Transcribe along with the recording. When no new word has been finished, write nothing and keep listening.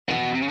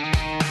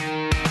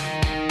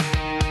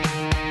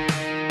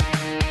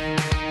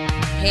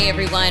Hey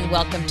everyone,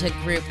 welcome to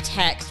Group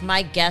Text.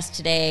 My guest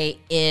today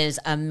is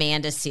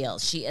Amanda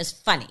Seales. She is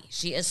funny,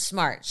 she is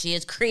smart, she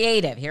is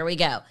creative. Here we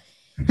go.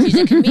 She's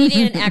a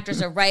comedian, an actress,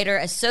 a writer,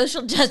 a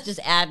social justice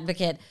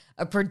advocate,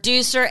 a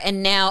producer,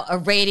 and now a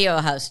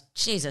radio host.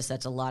 Jesus,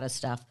 that's a lot of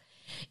stuff.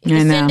 The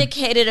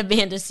syndicated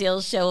Amanda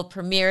Seales show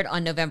premiered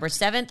on November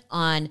 7th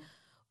on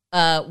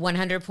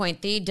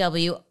 100.3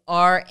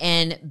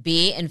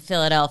 WRNB in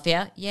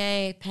Philadelphia.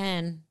 Yay,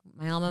 Penn,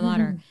 my alma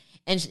mater.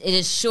 And it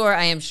is sure,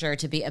 I am sure,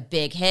 to be a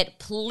big hit.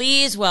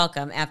 Please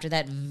welcome, after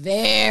that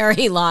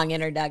very long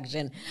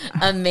introduction,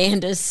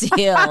 Amanda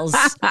Seales.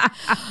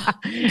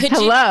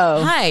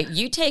 Hello. Hi.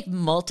 You take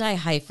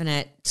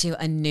multi-hyphenate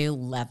to a new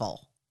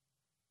level.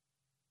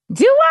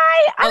 Do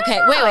I? Okay,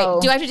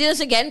 wait. Do I have to do this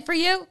again for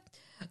you?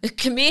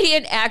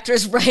 Comedian,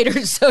 actress,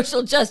 writer,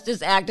 social justice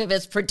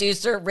activist,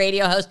 producer,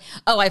 radio host.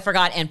 Oh, I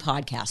forgot, and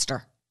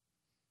podcaster.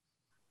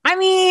 I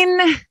mean...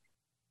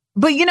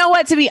 But you know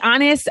what? To be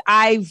honest,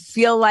 I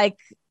feel like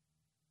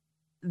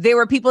there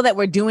were people that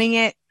were doing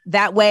it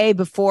that way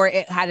before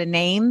it had a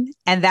name.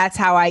 And that's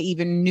how I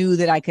even knew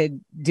that I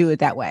could do it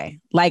that way.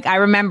 Like, I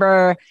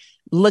remember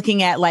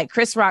looking at like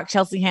Chris Rock,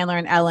 Chelsea Handler,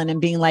 and Ellen and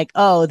being like,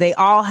 oh, they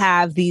all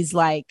have these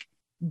like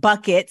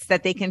buckets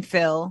that they can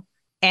fill.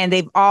 And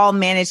they've all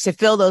managed to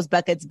fill those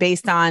buckets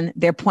based on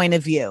their point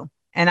of view.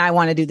 And I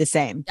want to do the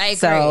same. I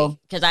agree,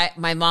 because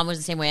my mom was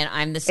the same way, and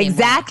I'm the same way.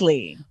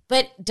 Exactly.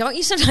 But don't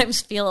you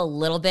sometimes feel a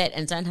little bit,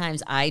 and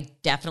sometimes I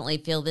definitely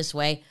feel this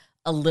way,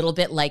 a little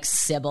bit like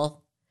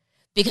Sybil?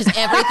 Because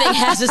everything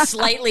has a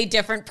slightly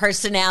different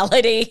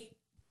personality.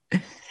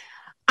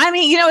 I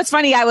mean, you know, it's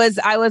funny. I was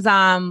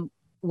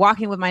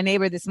walking with my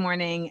neighbor this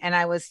morning, and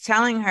I was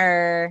telling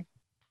her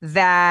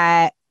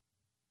that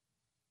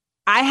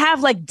I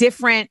have like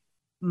different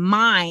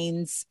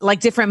minds, like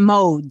different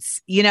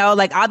modes, you know,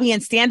 like I'll be in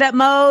stand-up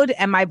mode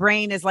and my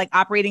brain is like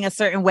operating a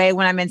certain way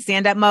when I'm in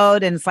stand-up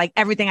mode. And it's like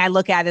everything I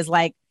look at is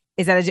like,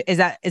 is that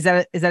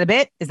a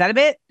bit? Is that a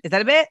bit? Is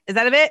that a bit? Is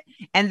that a bit?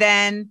 And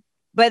then,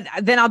 but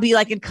then I'll be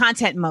like in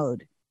content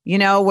mode, you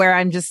know, where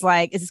I'm just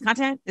like, is this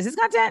content? Is this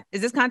content?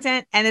 Is this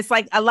content? And it's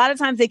like a lot of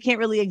times they can't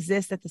really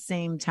exist at the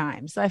same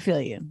time. So I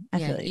feel you. I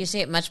feel you. You say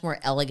it much more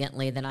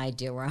elegantly than I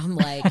do, where I'm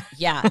like,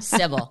 yeah,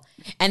 Sybil.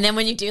 And then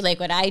when you do like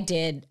what I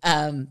did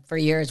for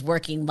years,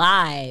 working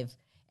live,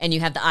 and you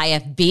have the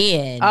IFB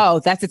in. Oh,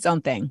 that's its own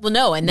thing. Well,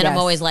 no. And then I'm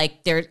always like,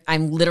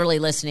 I'm literally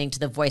listening to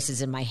the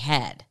voices in my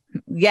head.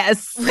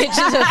 Yes. Which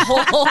is a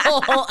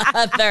whole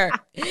other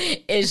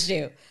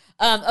issue.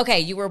 Okay,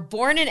 you were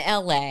born in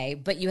LA,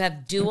 but you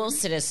have dual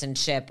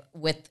citizenship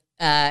with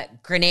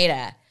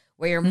Grenada,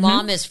 where your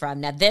mom is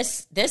from. Now,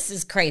 this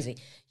is crazy.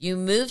 You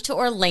moved to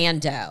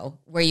Orlando,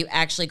 where you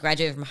actually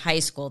graduated from high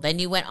school. Then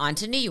you went on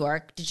to New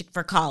York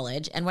for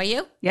college.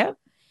 NYU? Yep.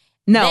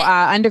 No,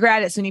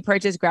 undergrad at SUNY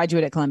Purchase,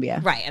 graduate at Columbia.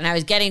 Right, and I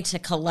was getting to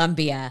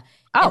Columbia.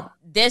 Oh.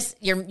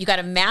 You got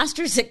a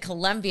master's at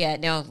Columbia.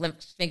 Now,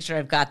 let's make sure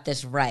I've got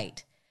this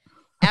right.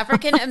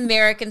 African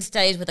American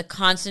Studies with a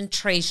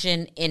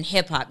concentration in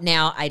hip hop.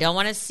 Now, I don't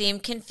want to seem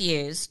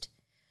confused.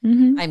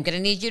 I'm going to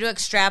need you to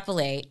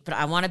extrapolate, but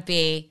I want to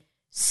be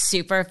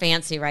super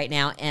fancy right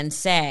now and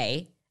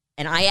say,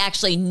 and I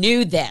actually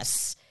knew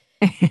this.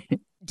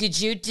 Did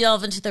you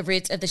delve into the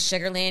roots of the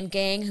Sugarland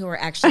Gang, who were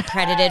actually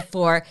credited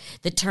for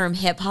the term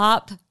hip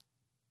hop?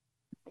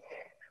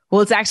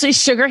 Well, it's actually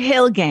Sugar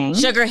Hill Gang.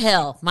 Sugar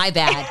Hill, my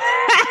bad.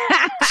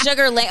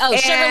 Sugarland. Oh,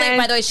 Sugarland,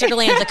 by the way,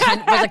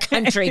 Sugarland was a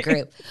country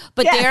group.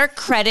 But they're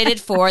credited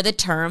for the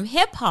term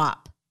hip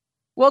hop.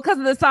 Well, because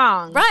of the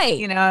song. Right.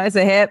 You know, it's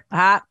a hip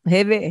hop,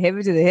 hip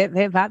it to the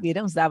hip hop. You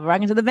don't stop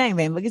rocking to the bang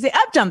bang boogie. Say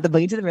up jump the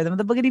boogie to the rhythm of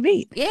the boogity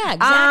beat. Yeah,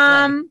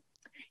 exactly.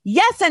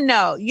 Yes and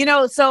no. You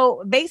know,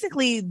 so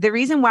basically the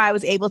reason why I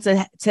was able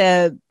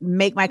to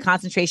make my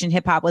concentration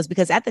hip hop was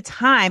because at the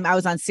time I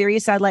was on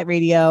Sirius Satellite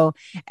Radio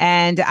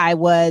and I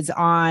was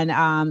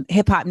on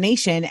Hip Hop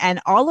Nation, and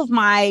all of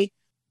my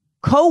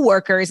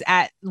co-workers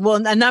a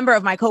number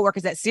of my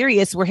co-workers at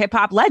Sirius were hip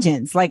hop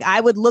legends. Like, I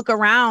would look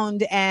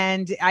around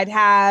and I'd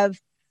have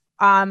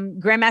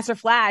Grandmaster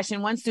Flash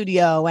in one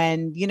studio,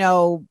 and, you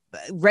know,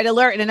 Red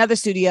Alert in another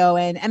studio,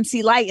 and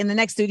MC Light in the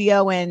next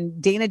studio,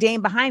 and Dana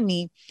Dane behind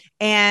me.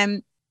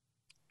 And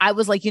I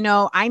was like, you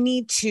know, I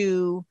need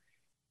to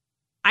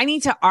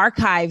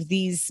archive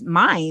these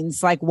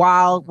minds, like,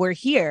 while we're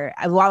here,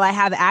 while I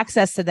have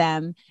access to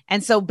them.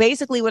 And so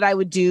basically what I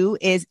would do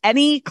is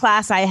any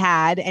class I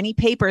had, any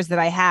papers that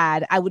I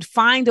had, I would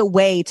find a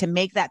way to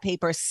make that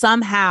paper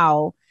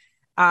somehow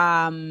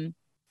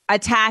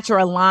attach or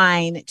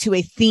align to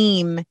a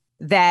theme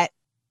that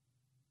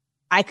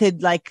I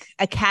could like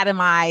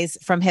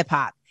academize from hip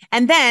hop.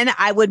 And then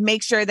I would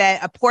make sure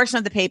that a portion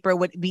of the paper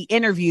would be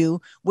interview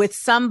with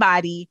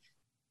somebody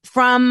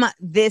from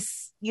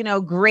this, you know,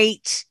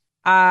 great,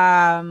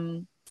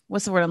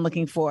 what's the word I'm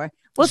looking for?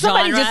 Well,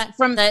 somebody genre, just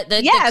from the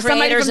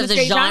creators from of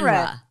the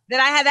genre that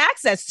I had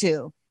access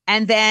to.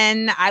 And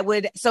then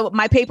so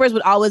my papers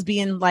would always be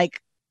in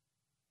like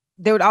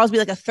there would always be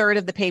like a third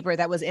of the paper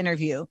that was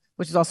interview,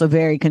 which is also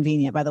very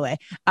convenient, by the way.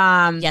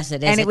 Yes,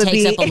 it is. And it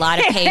takes up a lot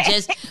of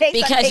pages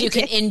because you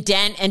can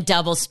indent and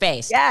double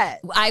space. Yeah.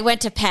 I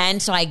went to Penn,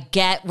 so I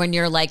get when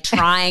you're like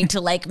trying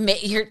to like,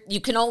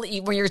 you can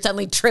only, when you're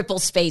suddenly triple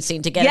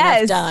spacing to get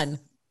enough done.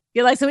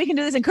 You're like, so we can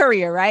do this in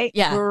Courier, right?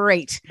 Yeah.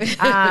 Great.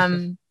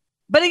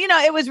 But, you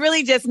know, it was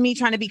really just me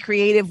trying to be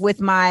creative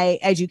with my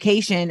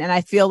education. And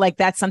I feel like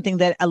that's something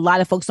that a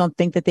lot of folks don't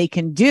think that they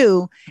can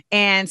do.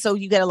 And so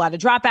you get a lot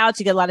of dropouts.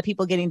 You get a lot of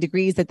people getting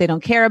degrees that they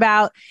don't care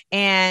about.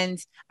 And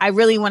I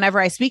really, whenever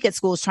I speak at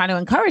schools, trying to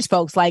encourage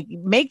folks, like,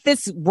 make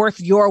this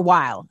worth your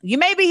while. You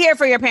may be here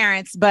for your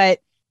parents, but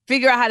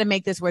figure out how to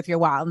make this worth your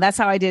while. And that's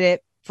how I did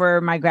it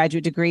for my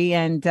graduate degree.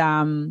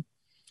 And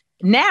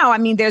now, I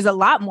mean, there's a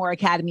lot more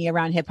academy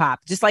around hip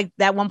hop. Just like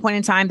that one point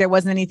in time, there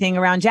wasn't anything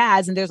around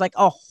jazz, and there's like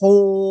a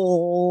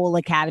whole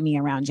academy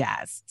around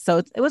jazz. So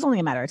it was only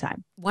a matter of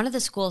time. One of the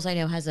schools I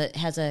know has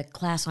a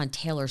class on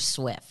Taylor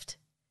Swift.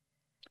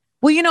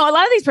 Well, you know, a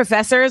lot of these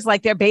professors,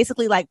 like, they're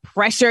basically like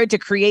pressured to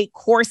create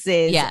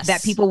courses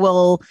that people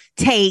will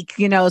take,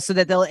 you know, so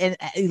that they'll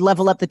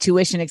level up the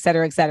tuition, et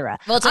cetera, et cetera.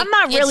 Well, I'm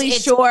not really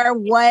sure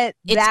what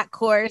that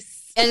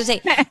course. As I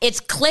say, it's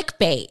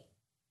clickbait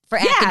for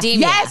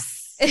academia. Yes.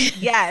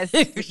 Yes.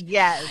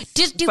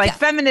 Just do like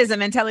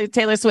feminism and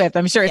Taylor Swift.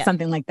 I'm sure it's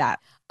something like that.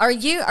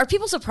 Are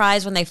people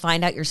surprised when they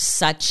find out you're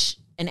such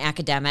an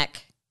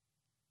academic?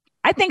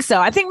 I think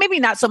so. I think maybe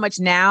not so much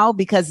now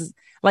because,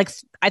 like,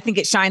 I think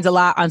it shines a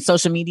lot on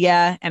social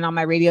media and on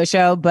my radio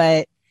show.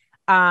 But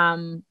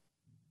I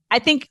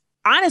think,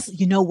 honestly,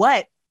 you know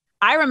what?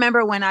 I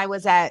remember when I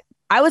was at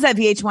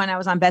VH1, I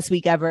was on Best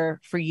Week Ever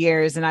for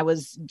years, and I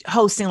was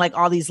hosting like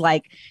all these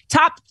like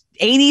top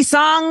 80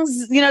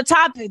 songs, you know,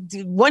 top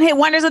one-hit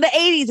wonders of the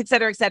 80s, et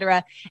cetera, et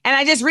cetera. And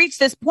I just reached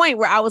this point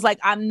where I was like,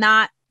 I'm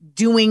not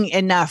doing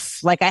enough.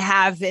 Like, I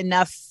have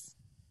enough.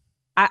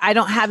 I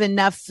don't have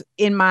enough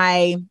in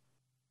my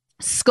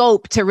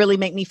scope to really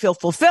make me feel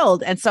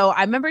fulfilled. And so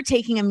I remember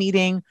taking a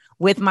meeting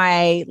with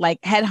my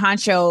like head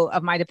honcho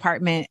of my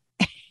department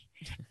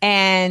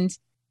and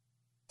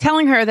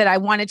telling her that I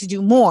wanted to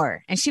do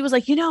more. And she was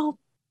like, you know,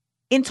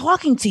 in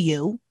talking to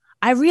you,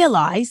 I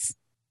realized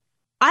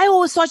I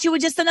always thought you were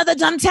just another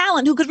dumb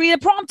talent who could read a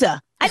prompter.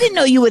 I didn't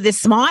know you were this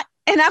smart.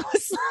 And I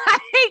was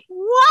like,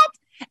 what?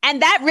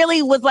 And that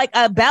really was like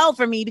a bell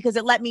for me, because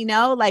it let me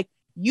know, like,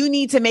 you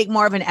need to make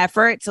more of an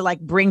effort to like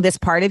bring this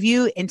part of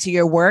you into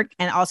your work,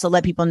 and also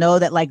let people know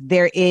that like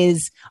there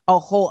is a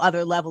whole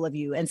other level of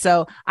you. And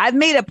so I've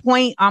made a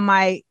point in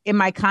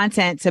my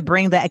content to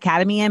bring the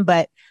academy in,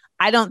 but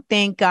I don't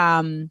think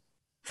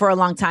for a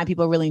long time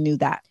people really knew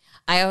that.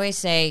 I always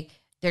say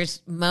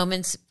there's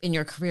moments in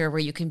your career where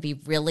you can be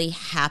really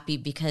happy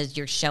because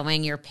you're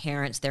showing your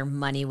parents their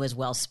money was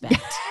well spent.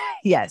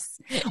 Yes.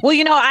 Well,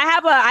 you know, I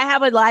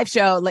have a live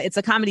show. It's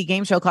a comedy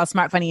game show called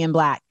Smart, Funny, and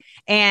Black.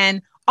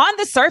 And on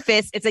the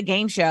surface, it's a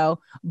game show,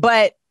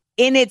 but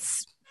in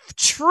its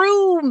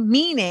true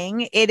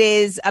meaning, it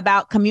is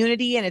about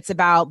community and it's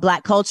about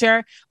Black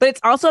culture, but it's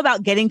also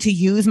about getting to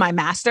use my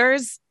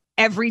masters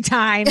every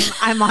time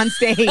I'm on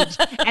stage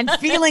and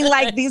feeling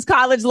like these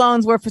college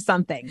loans were for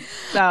something.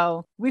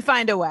 So we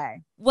find a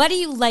way. What do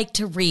you like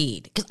to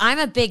read? Because I'm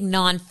a big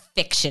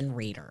nonfiction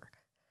reader.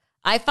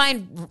 I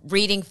find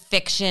reading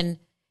fiction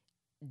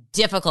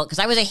difficult because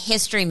I was a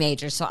history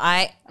major. So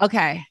I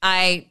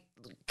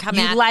come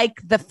you at like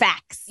the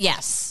facts.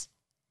 Yes.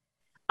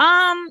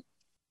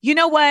 You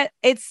know what?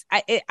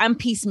 I'm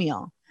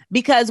piecemeal,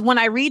 because when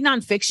I read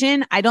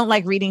nonfiction, I don't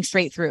like reading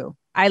straight through.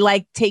 I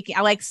like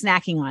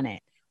snacking on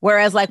it.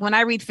 Whereas like when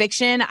I read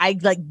fiction, I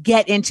like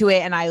get into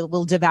it and I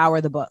will devour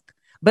the book.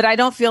 But I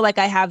don't feel like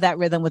I have that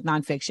rhythm with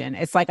nonfiction.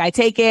 It's like I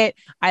take it.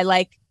 I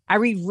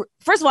read.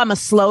 First of all, I'm a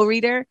slow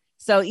reader.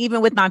 So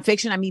even with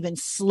nonfiction, I'm even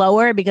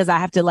slower because I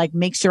have to like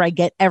make sure I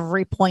get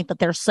every point that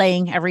they're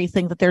saying,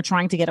 everything that they're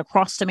trying to get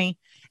across to me.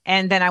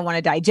 And then I want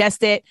to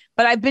digest it.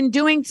 But I've been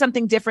doing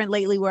something different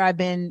lately where I've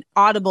been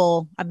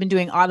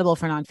doing Audible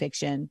for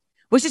nonfiction,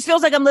 which just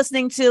feels like I'm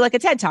listening to like a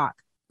TED Talk.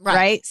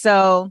 Right.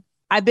 So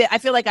I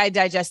feel like I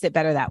digest it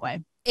better that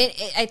way.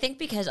 I think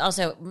because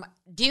also,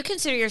 do you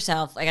consider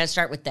yourself, I got to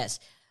start with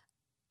this,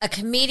 a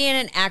comedian,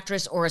 an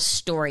actress, or a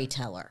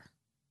storyteller?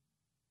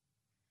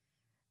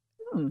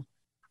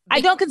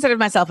 I don't consider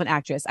myself an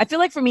actress. I feel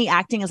like for me,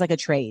 acting is like a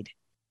trade.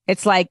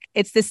 It's like,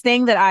 it's this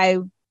thing that I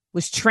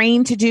was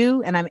trained to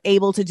do and I'm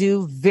able to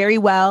do very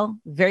well,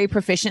 very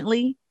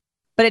proficiently,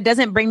 but it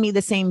doesn't bring me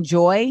the same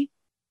joy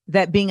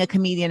that being a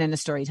comedian and a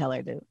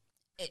storyteller do.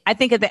 I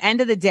think at the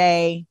end of the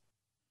day,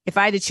 if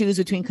I had to choose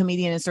between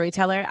comedian and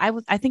storyteller,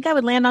 I think I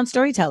would land on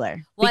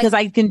storyteller, because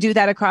I can do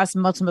that across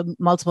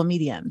multiple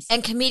mediums.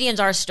 And comedians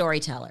are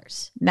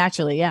storytellers.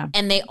 Naturally, yeah.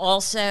 And they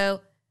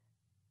also,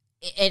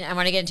 and I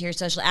want to get into your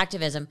social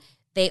activism,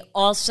 they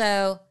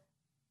also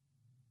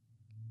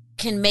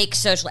can make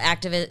social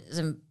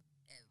activism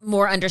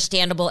more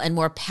understandable and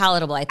more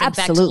palatable. I think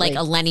Absolutely. Back to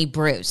like a Lenny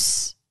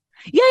Bruce.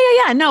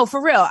 Yeah. No,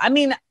 for real. I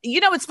mean,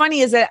 you know, what's funny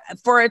is that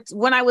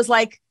when I was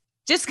like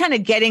just kind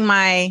of getting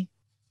my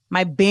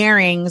my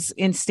bearings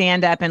in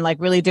stand up and like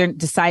really didn't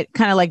decide,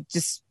 kind of like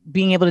just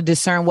being able to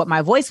discern what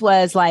my voice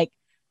was, like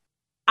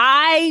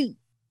I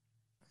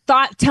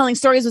thought telling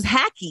stories was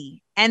hacky.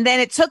 And then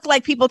it took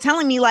like people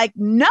telling me like,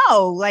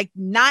 no, like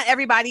not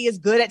everybody is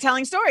good at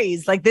telling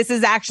stories. Like this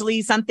is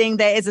actually something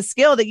that is a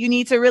skill that you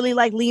need to really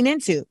like lean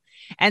into.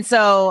 And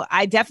so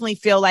I definitely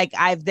feel like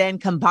I've then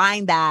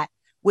combined that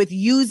with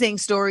using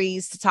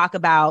stories to talk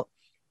about,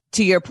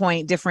 to your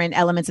point, different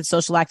elements of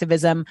social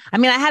activism. I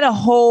mean, I had a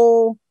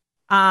whole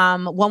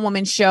one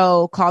woman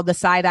show called the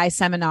Side Eye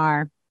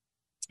Seminar,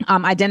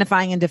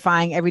 identifying and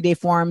defying everyday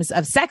forms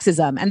of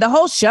sexism. And the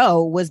whole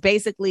show was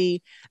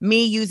basically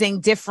me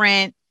using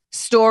different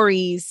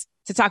stories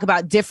to talk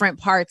about different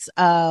parts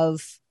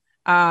of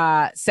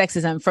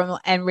sexism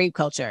and rape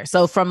culture.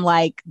 So from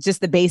like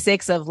just the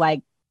basics of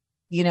like,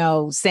 you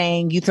know,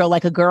 saying you throw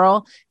like a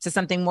girl to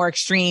something more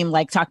extreme,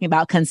 like talking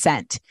about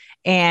consent.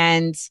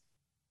 And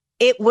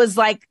it was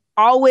like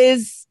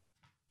always,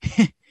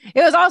 it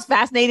was always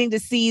fascinating to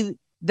see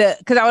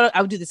because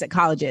I would do this at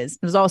colleges.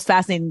 It was always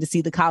fascinating to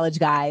see the college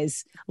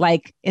guys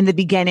like in the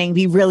beginning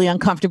be really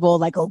uncomfortable,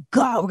 like, oh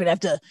God, we're gonna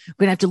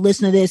have to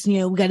listen to this. You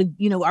know, we got to,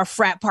 you know, our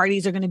frat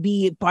parties are going to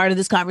be part of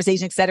this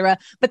conversation, etc.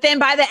 But then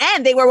by the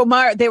end, they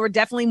were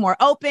definitely more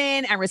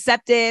open and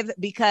receptive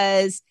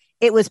because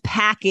it was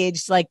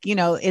packaged like, you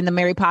know, in the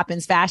Mary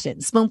Poppins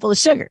fashion, spoonful of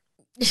sugar.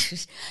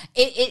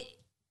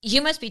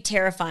 You must be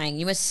terrifying.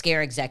 You must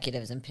scare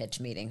executives in pitch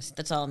meetings.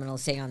 That's all I'm going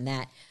to say on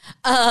that.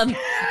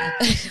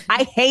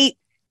 I hate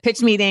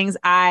pitch meetings.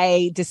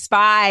 I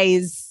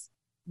despise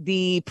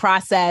the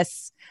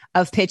process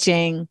of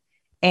pitching.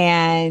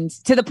 And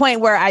to the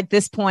point where at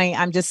this point,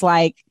 I'm just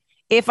like,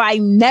 if I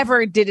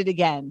never did it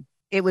again,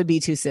 it would be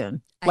too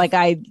soon.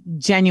 I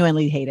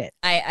genuinely hate it.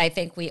 I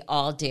think we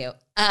all do.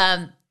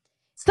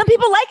 Some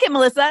people like it,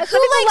 Melissa.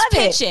 Some who likes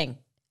love pitching? It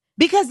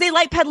because they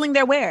like peddling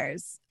their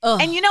wares.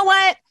 Ugh. And you know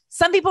what?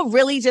 Some people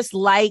really just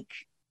like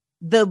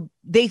they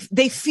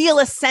feel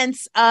a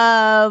sense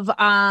of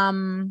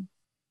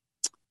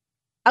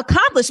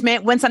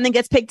accomplishment when something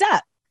gets picked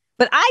up.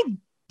 But I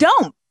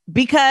don't,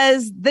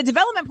 because the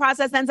development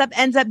process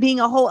ends up being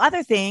a whole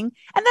other thing.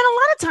 And then a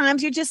lot of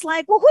times you're just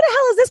like, well, who the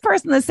hell is this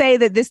person to say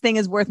that this thing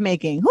is worth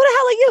making? Who the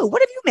hell are you?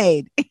 What have you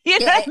made? You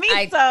know what I mean?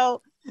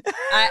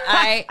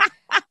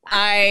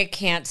 I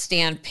can't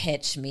stand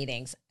pitch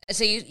meetings.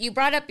 So you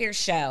brought up your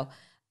show.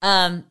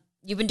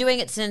 You've been doing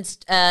it since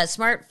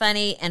Smart,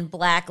 Funny, and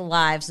Black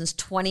Live since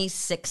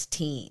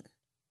 2016.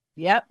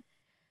 Yep.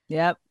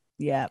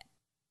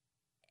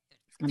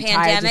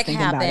 Pandemic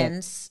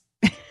happens.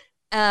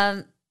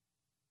 But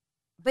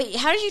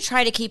how did you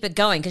try to keep it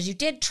going? Because you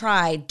did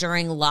try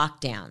during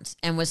lockdowns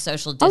and with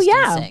social distancing.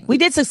 Oh, yeah. We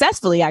did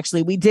successfully,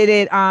 actually. We did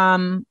it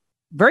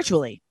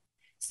virtually.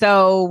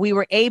 So we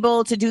were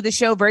able to do the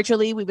show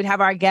virtually. We would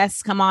have our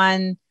guests come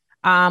on.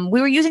 We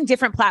were using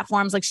different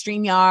platforms like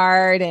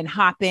StreamYard and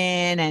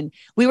Hopin, and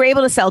we were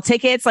able to sell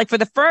tickets. Like for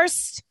the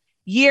first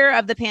year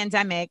of the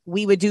pandemic,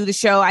 we would do the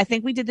show. I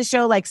think we did the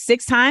show like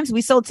 6 times.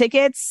 We sold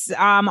tickets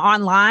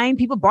online.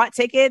 People bought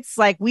tickets.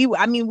 Like we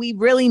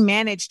really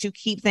managed to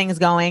keep things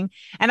going.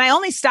 And I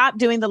only stopped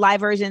doing the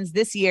live versions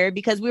this year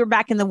because we were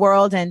back in the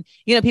world and,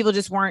 you know, people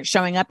just weren't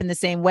showing up in the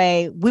same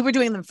way. We were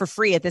doing them for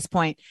free at this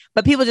point,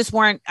 but people just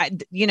weren't,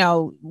 you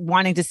know,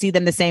 wanting to see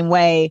them the same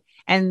way.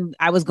 And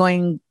I was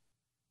going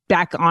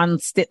back on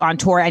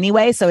tour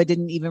anyway, so it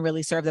didn't even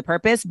really serve the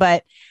purpose.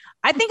 But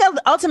I think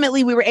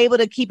ultimately we were able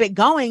to keep it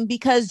going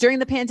because during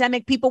the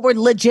pandemic, people were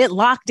legit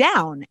locked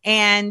down.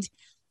 And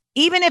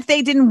even if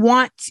they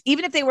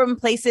were in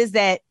places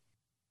that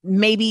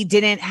maybe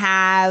didn't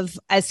have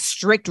as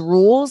strict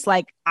rules,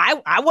 like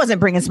I wasn't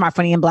bringing Smart,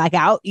 Funny, and Black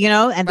out, you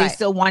know, and They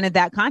still wanted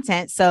that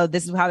content. So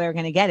this is how they were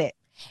going to get it.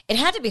 It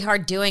had to be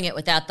hard doing it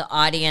without the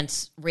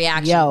audience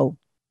reaction.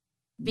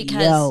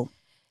 Because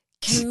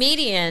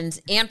comedians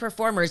and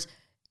performers,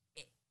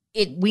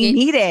 we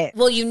need it.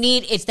 Well,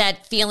 it's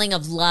that feeling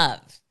of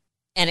love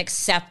and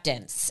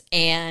acceptance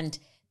and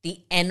the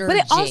energy. But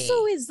it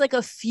also is like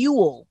a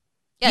fuel.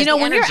 Yeah, you know,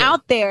 when you're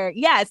out there,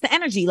 it's the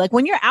energy. Like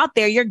when you're out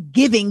there, you're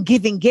giving.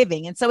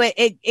 And so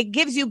it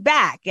gives you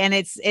back. And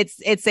it's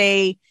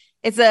a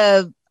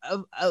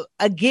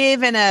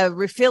give and a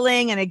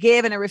refilling and a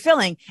give and a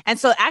refilling. And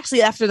so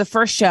actually after the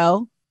first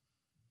show,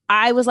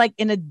 I was like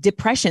in a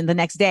depression the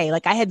next day.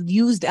 Like I had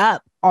used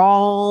up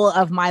all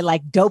of my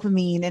like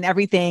dopamine and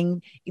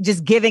everything,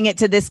 just giving it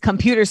to this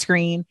computer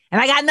screen, and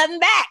I got nothing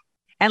back.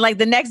 And like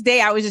the next day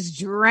I was just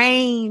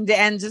drained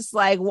and just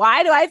like,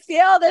 why do I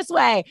feel this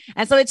way?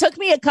 And so it took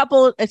me a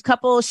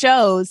couple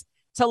shows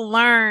to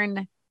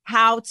learn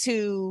how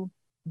to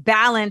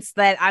balance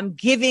that I'm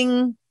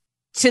giving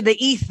to the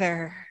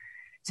ether,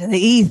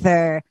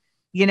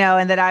 you know,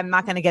 and that I'm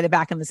not going to get it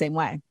back in the same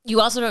way.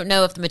 You also don't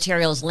know if the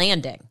material is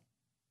landing.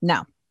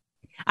 No.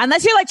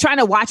 Unless you're like trying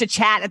to watch a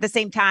chat at the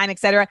same time, et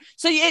cetera.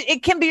 So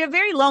it can be a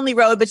very lonely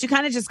road, but you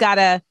kind of just got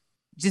to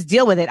just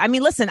deal with it. I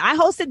mean, listen, I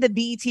hosted the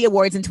BET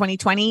Awards in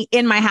 2020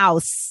 in my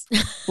house,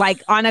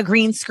 like on a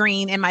green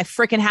screen in my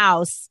freaking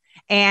house.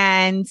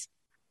 And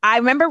I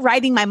remember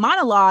writing my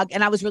monologue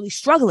and I was really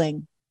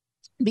struggling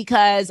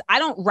because I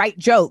don't write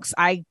jokes.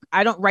 I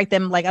don't write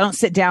them, like I don't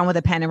sit down with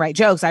a pen and write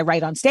jokes. I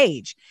write on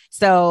stage.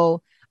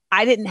 So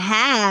I didn't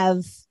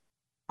have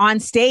on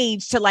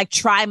stage to like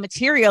try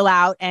material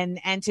out and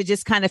to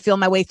just kind of feel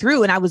my way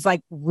through. And I was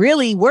like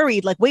really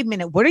worried, like, wait a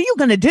minute, what are you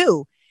going to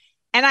do?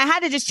 And I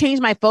had to just change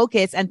my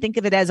focus and think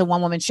of it as a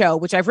one-woman show,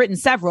 which I've written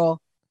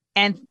several.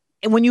 And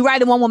when you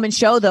write a one-woman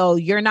show, though,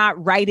 you're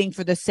not writing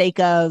for the sake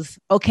of,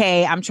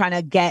 okay, I'm trying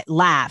to get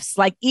laughs.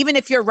 Like, even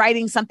if you're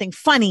writing something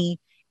funny,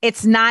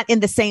 it's not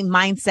in the same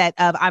mindset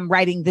of I'm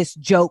writing this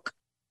joke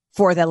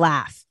for the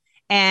laugh.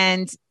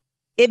 And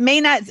I may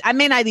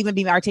not even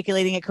be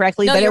articulating it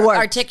correctly, no, but you're it works.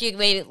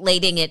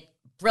 Articulating it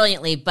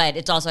brilliantly, but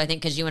it's also, I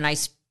think, because you and I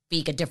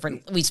speak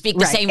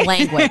the same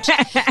language.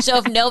 So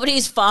if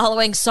nobody's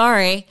following,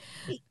 sorry.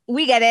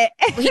 We get it.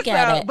 We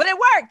get it. But it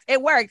worked.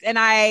 It worked. And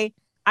I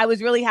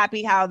was really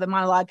happy how the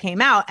monologue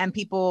came out and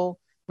people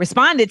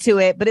responded to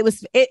it. But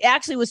it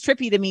actually was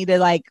trippy to me to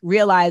like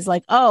realize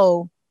like,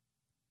 oh,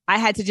 I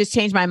had to just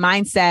change my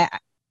mindset.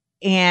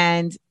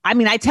 And I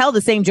mean, I tell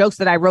the same jokes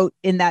that I wrote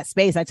in that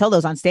space. I tell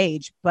those on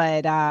stage,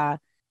 but I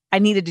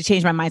needed to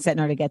change my mindset in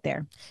order to get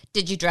there.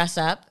 Did you dress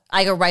up?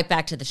 I go right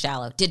back to the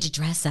shallow. Did you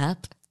dress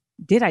up?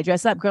 Did I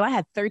dress up? Girl, I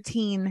had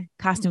 13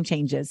 costume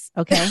changes.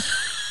 Okay.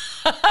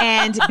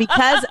 And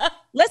because,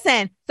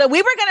 listen, so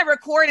we were going to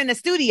record in a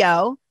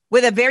studio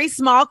with a very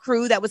small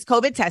crew that was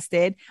COVID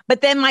tested,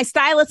 but then my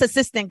stylist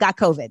assistant got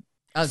COVID.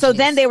 Oh, so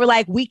then they were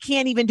like, we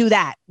can't even do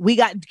that.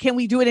 Can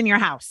we do it in your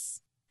house?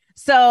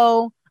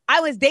 So I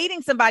was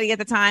dating somebody at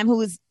the time who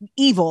was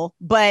evil,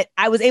 but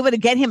I was able to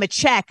get him a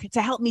check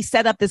to help me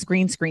set up this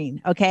green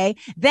screen. Okay.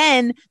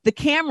 Then the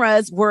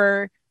cameras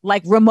were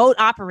like remote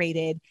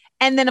operated.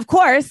 And then of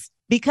course,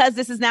 because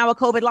this is now a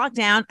COVID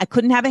lockdown, I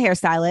couldn't have a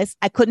hairstylist.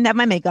 I couldn't have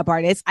my makeup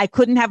artist. I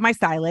couldn't have my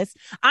stylist.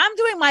 I'm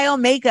doing my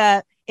own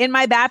makeup in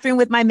my bathroom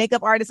with my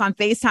makeup artist on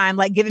FaceTime,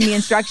 like giving me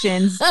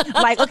instructions,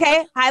 like,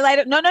 okay,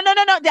 highlighter. No, down.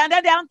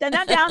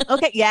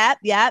 Okay.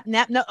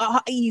 No,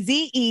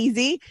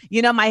 easy.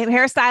 You know, my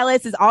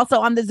hairstylist is also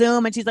on the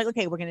Zoom and she's like,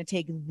 okay, we're going to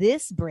take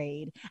this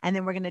braid and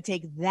then we're going to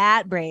take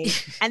that braid.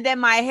 And then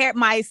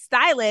my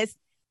stylist,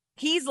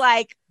 he's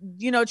like,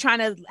 you know, trying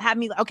to have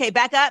me, okay,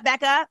 back up.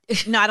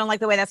 No, I don't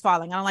like the way that's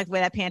falling. I don't like the way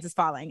that pants is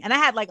falling. And I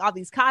had like all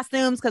these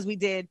costumes because we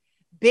did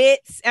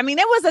bits. I mean,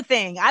 it was a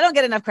thing. I don't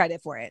get enough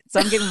credit for it. So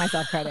I'm giving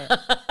myself credit.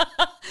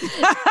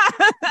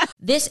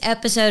 This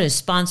episode is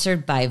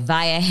sponsored by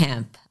Via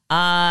Hemp.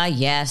 Ah,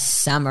 yes,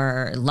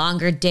 summer,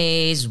 longer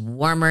days,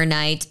 warmer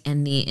nights,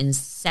 and the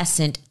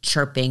incessant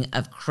chirping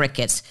of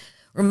crickets,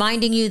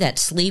 reminding you that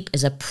sleep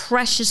is a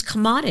precious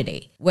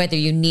commodity. Whether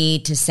you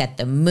need to set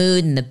the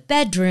mood in the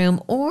bedroom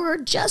or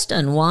just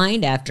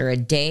unwind after a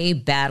day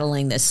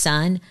battling the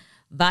sun,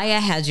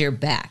 Via has your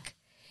back.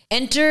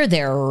 Enter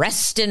their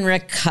Rest and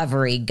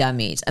Recovery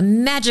Gummies, a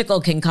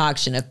magical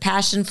concoction of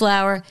passion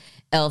flower,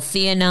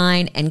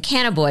 L-theanine, and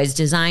cannabinoids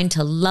designed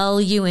to lull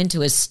you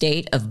into a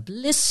state of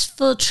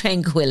blissful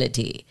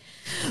tranquility.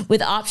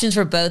 With options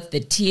for both the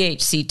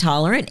THC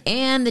tolerant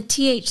and the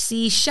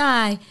THC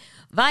shy,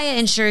 Via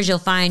ensures you'll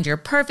find your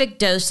perfect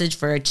dosage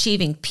for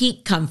achieving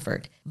peak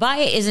comfort.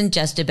 Via isn't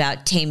just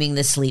about taming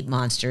the sleep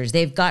monsters.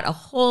 They've got a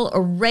whole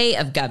array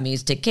of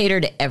gummies to cater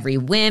to every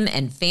whim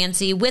and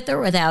fancy with or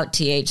without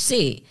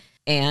THC.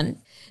 And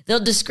they'll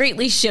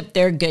discreetly ship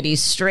their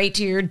goodies straight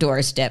to your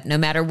doorstep, no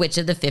matter which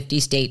of the 50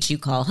 states you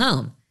call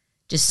home.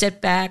 Just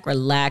sit back,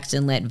 relax,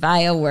 and let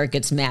Via work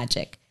its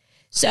magic.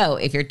 So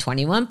if you're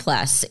 21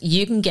 plus,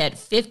 you can get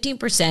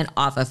 15%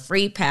 off a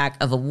free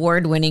pack of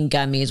award-winning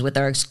gummies with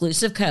our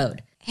exclusive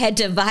code. Head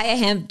to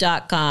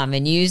viahemp.com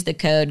and use the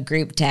code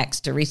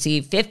GroupText to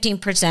receive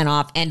 15%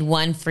 off and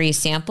one free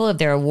sample of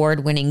their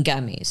award-winning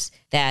gummies.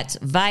 That's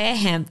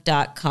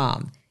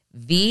viahemp.com.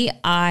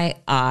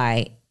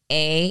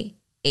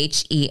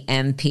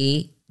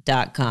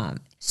 viahemp.com.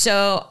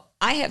 So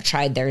I have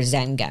tried their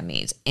Zen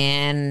gummies,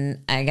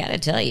 and I got to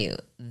tell you,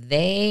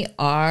 they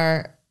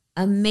are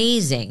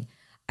amazing.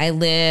 I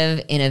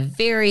live in a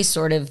very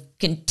sort of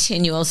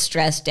continual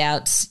stressed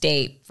out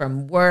state,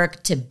 from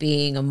work to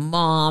being a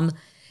mom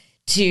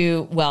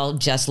to, well,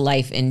 just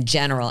life in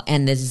general.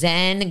 And the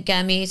Zen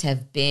gummies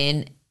have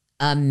been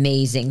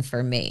amazing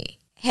for me.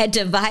 Head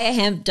to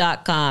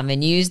viahemp.com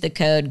and use the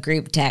code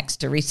GroupText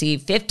to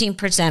receive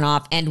 15%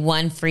 off and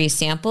one free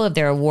sample of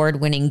their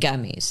award-winning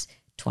gummies,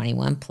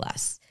 21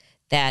 plus.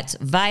 That's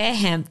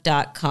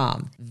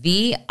viahemp.com,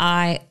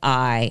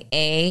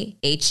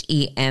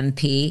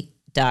 viahemp.com.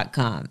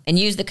 And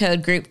use the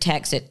code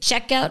GroupText at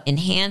checkout.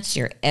 Enhance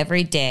your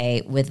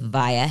everyday with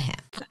Via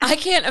Hemp. I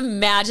can't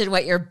imagine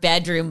what your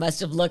bedroom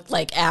must have looked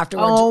like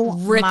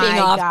afterwards, ripping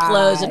off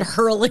clothes and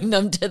hurling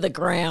them to the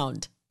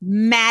ground.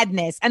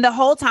 Madness. And the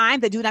whole time,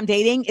 the dude I'm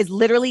dating is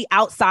literally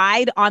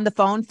outside on the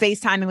phone,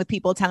 FaceTiming with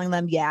people, telling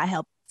them, yeah, I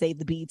helped save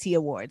the BET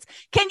Awards.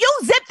 Can you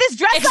zip this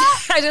dress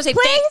up? I was going to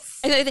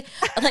say, please?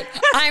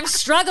 I'm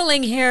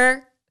struggling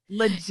here.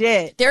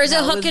 Legit. There's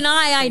a hook and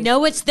eye. I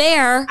know it's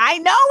there. I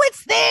know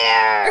it's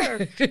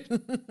there.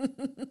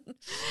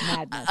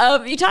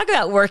 Madness. You talk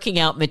about working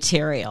out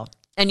material.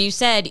 And you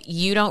said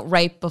you don't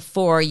write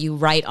before you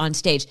write on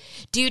stage.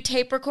 Do you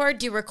tape record?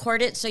 Do you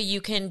record it so you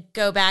can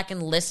go back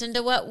and listen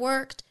to what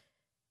worked?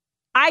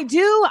 I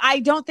do. I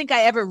don't think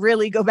I ever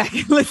really go back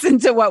and listen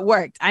to what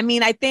worked. I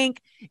mean, I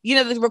think,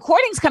 the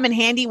recordings come in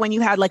handy when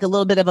you had like a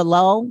little bit of a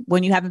lull,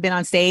 when you haven't been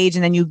on stage,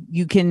 and then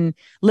you can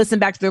listen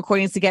back to the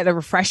recordings to get a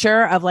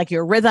refresher of like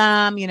your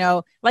rhythm,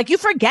 like you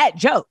forget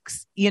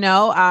jokes, me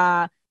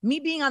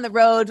being on the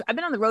road. I've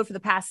been on the road for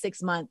the past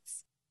 6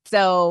 months.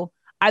 So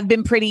I've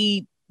been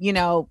pretty,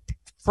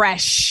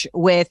 fresh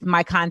with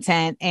my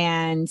content,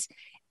 and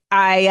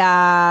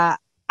I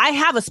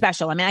have a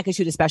special. I mean, I could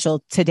shoot a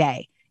special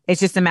today. It's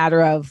just a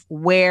matter of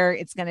where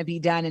it's going to be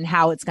done and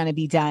how it's going to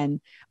be done.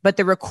 But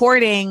the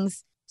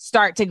recordings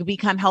start to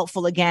become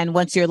helpful again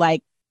once you're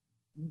like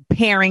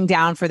paring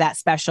down for that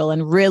special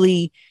and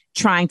really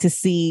trying to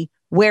see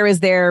where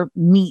is there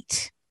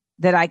meat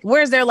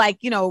where's there like,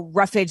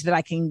 roughage that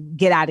I can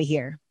get out of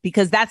here?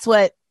 Because that's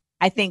what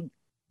I think.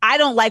 I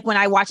don't like when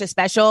I watch a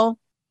special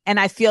and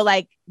I feel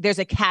like there's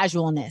a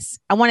casualness.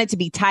 I want it to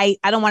be tight.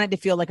 I don't want it to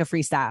feel like a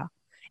freestyle.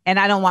 And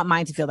I don't want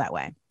mine to feel that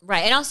way.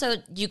 Right. And also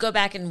you go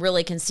back and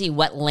really can see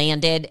what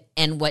landed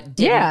and what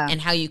didn't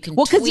and how you can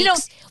tweak. How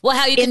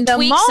you can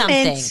tweak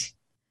something.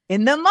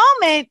 In the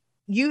moment,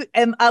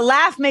 a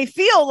laugh may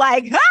feel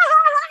like,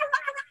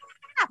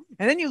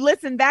 and then you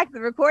listen back to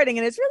the recording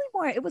and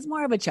it was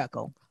more of a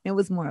chuckle. It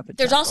was more of a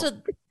There's chuckle.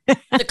 also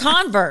the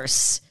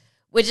converse,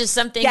 which is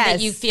something that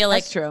you feel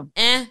like, that's true.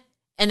 And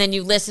then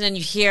you listen and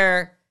you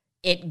hear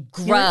it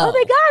grow. Oh,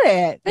 they got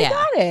it. They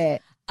got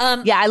it.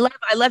 I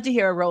love to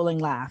hear a rolling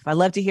laugh. I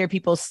love to hear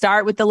people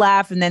start with the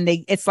laugh and then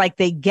it's like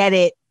they get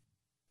it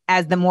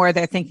as the more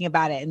they're thinking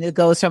about it. And it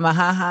goes from a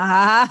ha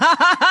ha ha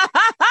ha ha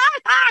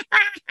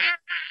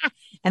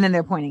and then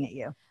they're pointing at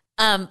you.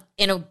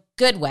 In a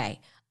good way.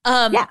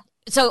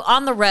 So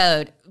on the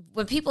road,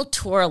 when people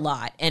tour a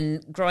lot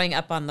and growing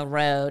up on the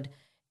road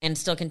and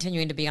still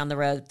continuing to be on the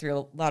road through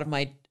a lot of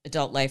my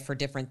adult life for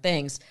different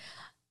things,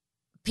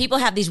 people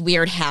have these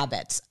weird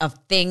habits of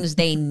things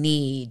they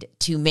need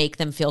to make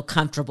them feel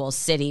comfortable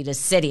city to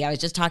city. I was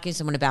just talking to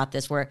someone about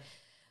this where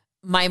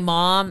my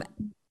mom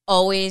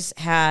always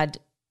had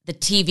the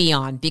TV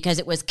on because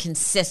it was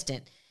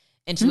consistent.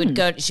 And she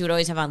would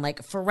always have on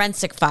like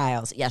Forensic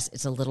Files. Yes,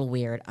 it's a little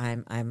weird.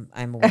 I'm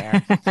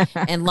aware.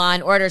 And Law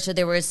and Order. So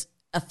there was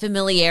a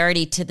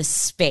familiarity to the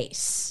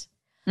space.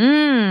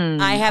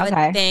 I have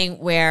a thing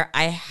where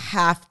I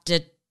have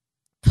to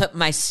put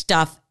my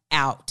stuff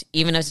out,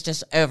 even if it's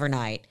just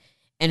overnight,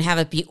 and have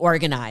it be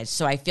organized.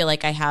 So I feel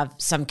like I have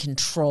some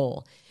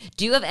control.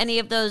 Do you have any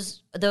of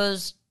those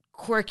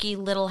quirky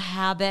little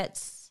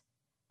habits?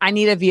 I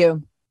need a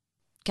view.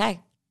 Okay.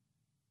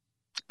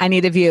 I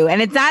need a view.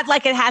 And it's not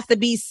like it has to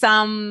be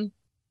some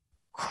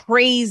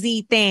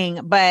crazy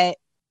thing, but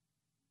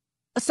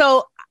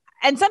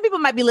and some people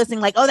might be listening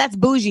like, oh, that's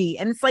bougie.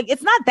 And it's like,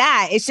 it's not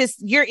that. It's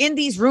just you're in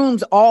these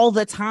rooms all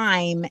the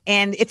time.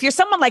 And if you're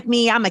someone like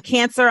me, I'm a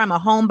Cancer, I'm a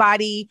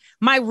homebody.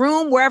 My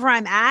room, wherever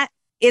I'm at,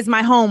 is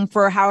my home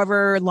for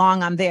however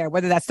long I'm there,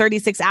 whether that's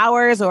 36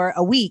 hours or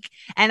a week.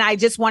 And I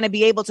just want to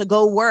be able to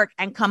go work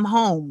and come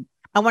home.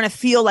 I want to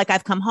feel like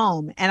I've come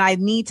home and I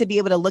need to be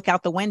able to look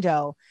out the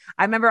window.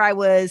 I remember I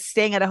was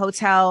staying at a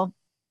hotel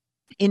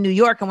in New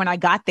York. And when I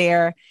got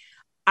there,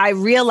 I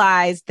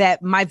realized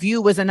that my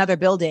view was another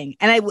building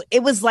and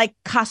it was like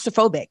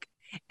claustrophobic.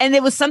 And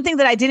it was something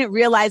that I didn't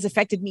realize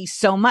affected me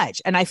so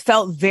much. And I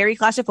felt very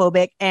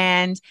claustrophobic.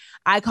 And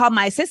I called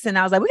my assistant.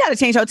 I was like, we got to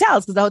change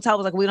hotels because the hotel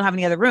was like, we don't have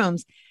any other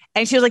rooms.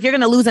 And she was like, you're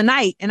going to lose a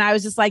night. And I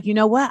was just like, you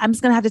know what? I'm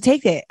just going to have to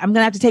take it. I'm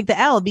going to have to take the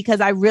L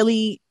because I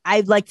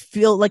like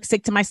feel like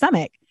sick to my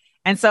stomach.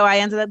 And so I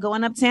ended up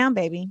going uptown,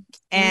 baby.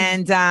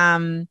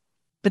 And,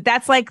 but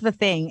that's like the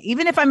thing.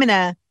 Even if I'm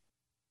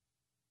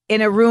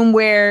in a room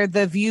where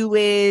the view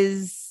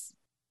is,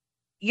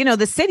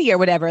 the city or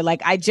whatever,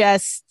 like I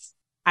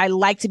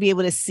like to be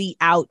able to see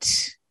out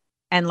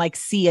and like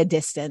see a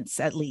distance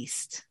at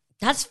least.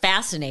 That's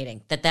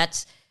fascinating.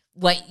 That's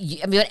what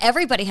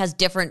everybody has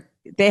different.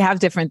 They have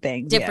different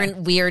things,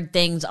 weird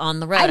things on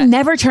the road. I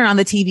never turn on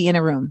the TV in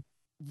a room.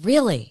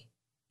 Really?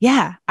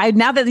 Yeah.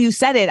 Now that you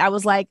said it, I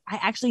was like, I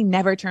actually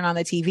never turn on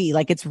the TV.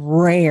 Like it's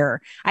rare.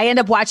 I end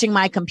up watching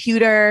my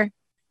computer.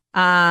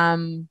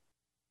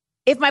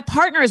 If my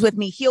partner is with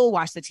me, he'll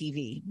watch the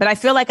TV, but I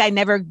feel like I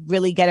never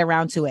really get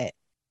around to it.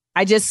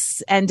 I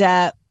just end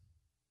up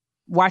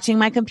watching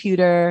my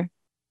computer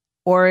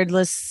or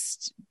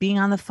just being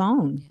on the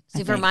phone.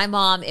 See, for my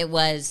mom, it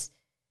was,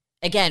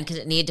 again, because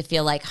it needed to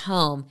feel like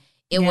home,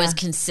 it was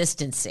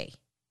consistency.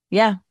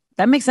 Yeah,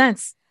 that makes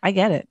sense. I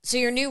get it. So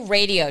your new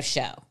radio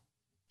show.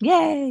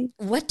 Yay.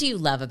 What do you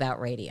love about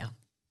radio?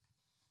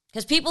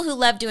 Because people who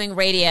love doing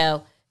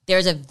radio,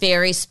 there's a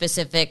very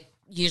specific,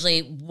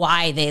 usually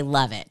why they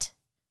love it.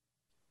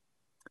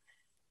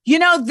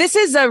 This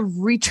is a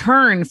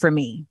return for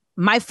me.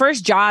 My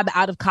first job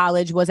out of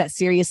college was at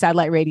Sirius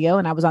Satellite Radio,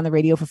 and I was on the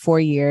radio for 4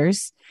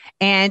 years.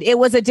 And it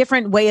was a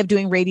different way of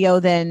doing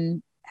radio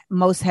than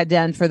most had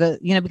done for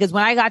because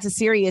when I got to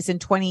Sirius in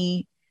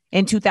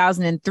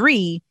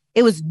 2003,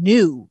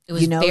 new. It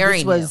was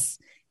very new.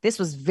 This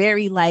was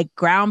very like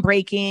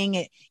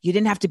groundbreaking. You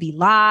didn't have to be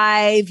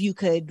live. You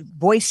could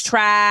voice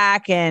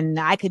track, and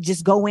I could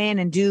just go in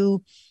and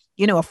do,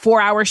 a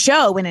 4-hour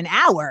show in an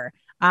hour.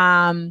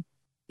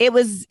 It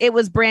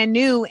was brand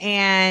new.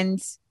 And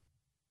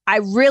I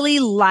really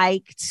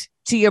liked,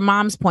 to your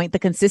mom's point, the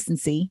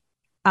consistency.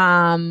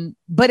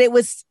 But it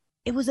was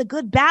a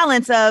good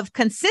balance of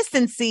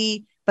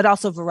consistency, but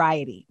also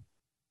variety.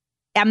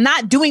 I'm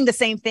not doing the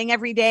same thing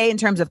every day in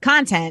terms of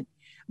content,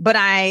 but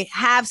I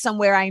have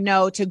somewhere I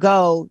know to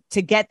go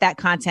to get that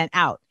content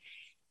out.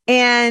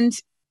 And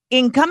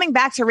in coming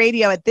back to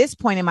radio at this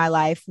point in my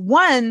life,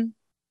 one,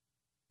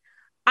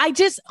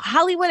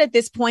 Hollywood at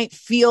this point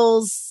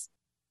feels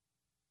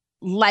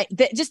like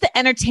just the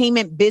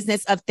entertainment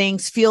business of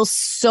things feels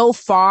so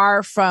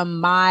far from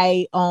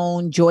my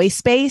own joy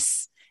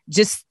space.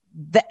 Just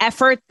the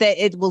effort that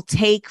it will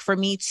take for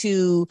me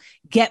to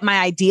get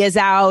my ideas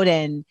out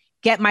and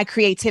get my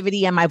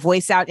creativity and my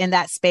voice out in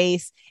that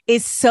space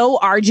is so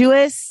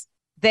arduous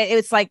that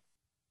it's like,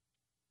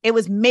 it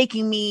was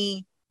making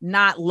me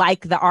not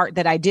like the art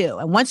that I do.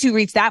 And once you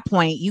reach that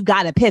point, you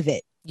got to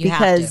pivot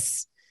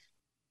because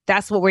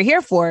that's what we're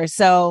here for.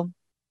 So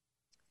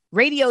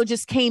radio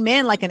just came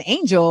in like an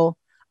angel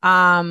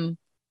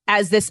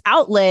as this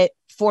outlet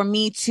for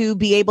me to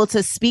be able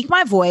to speak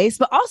my voice,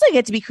 but also I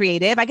get to be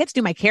creative. I get to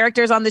do my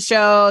characters on the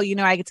show.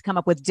 I get to come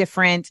up with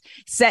different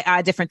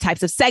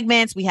types of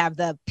segments. We have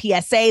the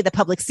PSA, the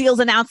public seals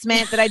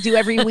announcement that I do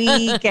every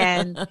week.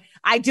 And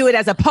I do it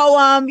as a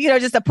poem,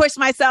 just to push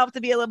myself to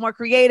be a little more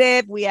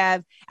creative. We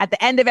have at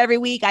the end of every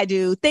week, I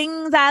do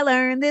things I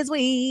learned this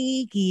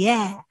week.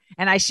 Yeah.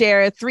 And I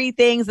share 3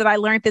 things that I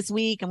learned this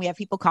week. And we have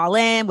people call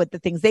in with the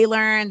things they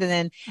learned. And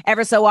then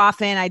ever so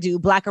often I do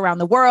Black Around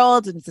the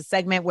World. And it's a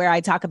segment where I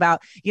talk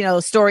about,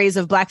 stories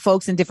of Black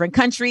folks in different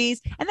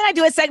countries. And then I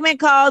do a segment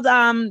called,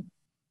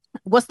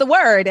 What's the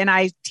Word? And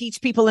I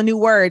teach people a new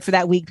word for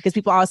that week because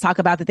people always talk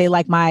about that they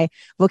like my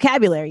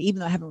vocabulary,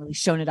 even though I haven't really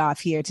shown it off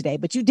here today.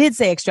 But you did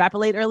say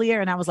extrapolate earlier.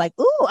 And I was like,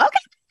 ooh,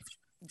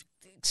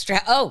 okay.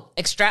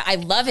 I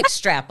love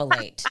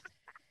extrapolate.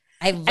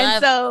 And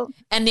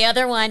the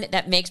other one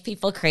that makes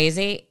people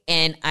crazy,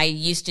 and I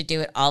used to do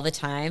it all the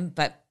time,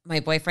 but my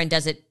boyfriend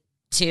does it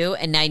too,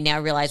 and I now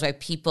realize why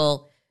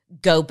people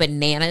go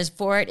bananas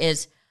for it,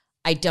 is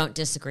I don't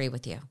disagree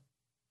with you.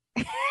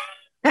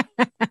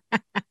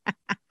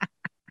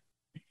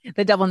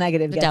 The double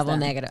negative.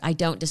 I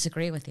don't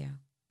disagree with you.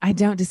 I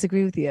don't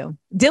disagree with you.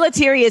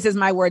 Deleterious is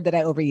my word that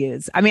I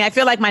overuse. I mean, I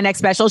feel like my next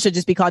special should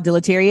just be called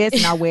Deleterious,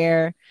 and I'll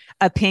wear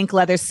a pink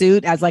leather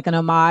suit as like an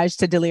homage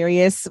to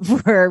Delirious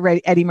for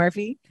Eddie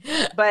Murphy.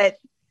 But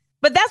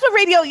that's what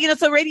radio,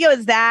 so radio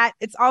is that.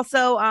 It's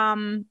also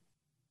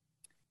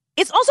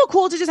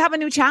cool to just have a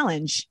new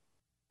challenge.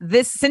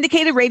 This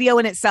syndicated radio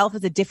in itself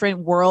is a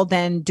different world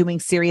than doing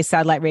Sirius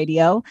satellite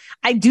radio.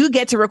 I do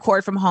get to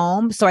record from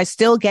home, so I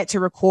still get to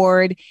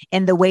record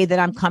in the way that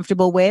I'm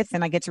comfortable with,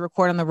 and I get to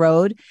record on the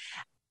road.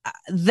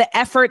 The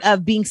effort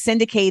of being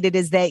syndicated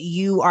is that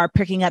you are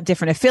picking up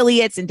different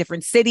affiliates in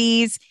different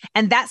cities,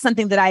 and that's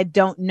something that I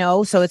don't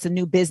know, so it's a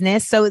new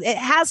business. So it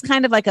has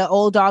kind of like an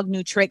old dog,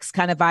 new tricks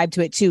kind of vibe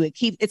to it too.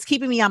 It's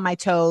keeping me on my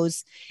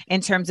toes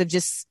in terms of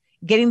just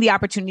getting the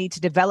opportunity to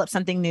develop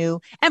something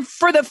new. And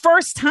for the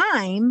first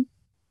time,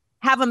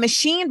 have a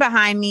machine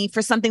behind me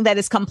for something that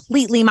is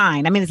completely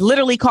mine. I mean, it's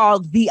literally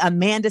called The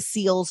Amanda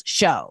Seales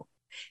Show.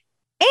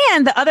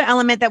 And the other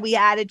element that we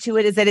added to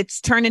it is that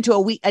it's turned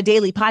into a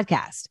daily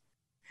podcast.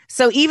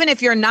 So even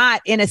if you're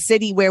not in a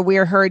city where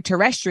we're heard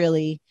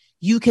terrestrially,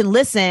 you can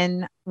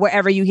listen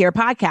wherever you hear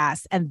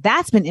podcasts. And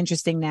that's been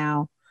interesting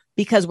now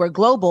because we're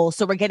global.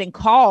 So we're getting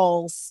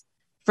calls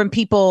from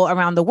people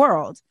around the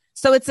world.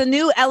 So it's a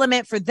new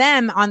element for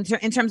them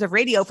in terms of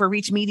radio for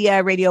Reach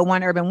Media, Radio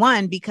 1, Urban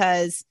 1,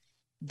 because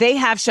they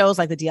have shows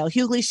like the DL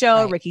Hughley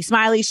Show, right. Ricky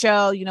Smiley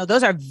Show.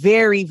 Those are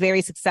very,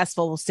 very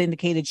successful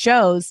syndicated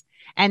shows.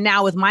 And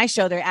now with my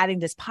show, they're adding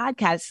this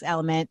podcast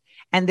element,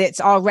 and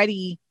it's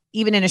already,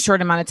 even in a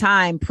short amount of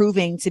time,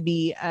 proving to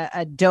be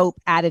a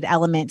dope added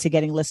element to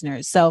getting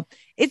listeners. So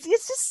it's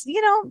just,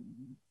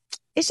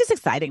 it's just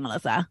exciting,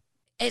 Melissa.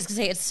 I was gonna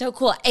say, it's so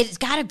cool. It's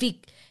got to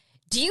be.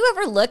 Do you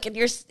ever look and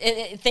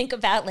think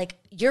about like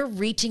you're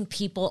reaching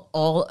people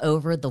all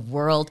over the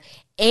world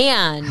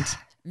and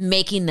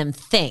making them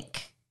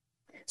think?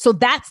 So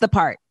that's the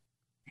part.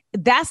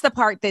 That's the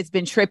part that's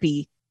been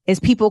trippy, is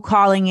people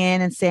calling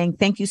in and saying,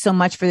 thank you so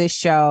much for this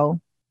show.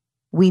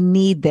 We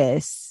need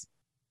this.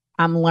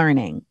 I'm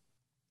learning.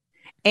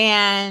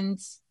 And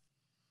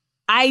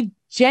I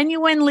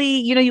genuinely,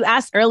 you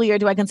asked earlier,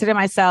 do I consider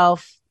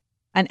myself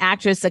an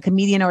actress, a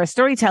comedian, or a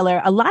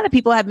storyteller? A lot of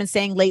people have been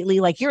saying lately,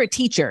 like, you're a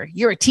teacher,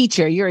 you're a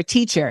teacher, you're a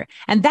teacher.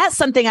 And that's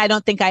something I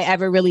don't think I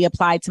ever really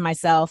applied to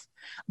myself.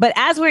 But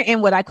as we're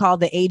in what I call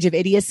the age of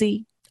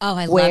idiocy. Oh,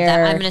 I love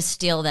that. I'm going to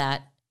steal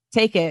that.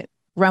 Take it,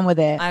 run with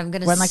it. I'm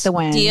going to run like the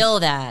wind. Steal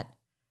that.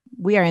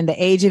 We are in the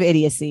age of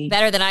idiocy.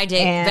 Better than I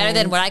did. Better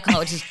than what I call it,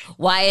 which is,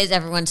 why is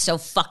everyone so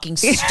fucking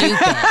stupid?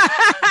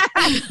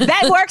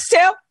 That works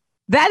too.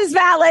 That is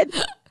valid.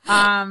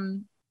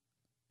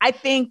 I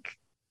think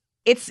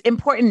it's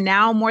important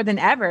now more than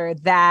ever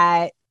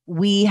that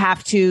we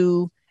have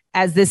to,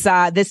 as this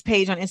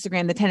page on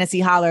Instagram, the Tennessee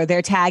Holler,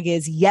 their tag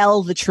is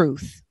yell the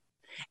truth.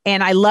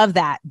 And I love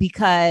that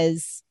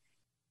because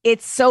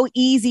it's so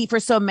easy for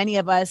so many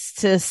of us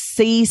to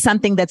see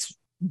something that's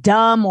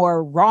dumb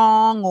or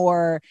wrong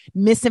or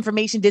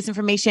misinformation,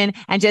 disinformation,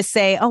 and just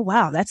say, oh,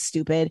 wow, that's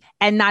stupid,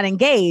 and not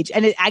engage.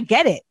 And I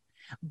get it.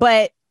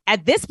 But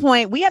at this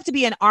point, we have to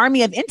be an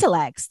army of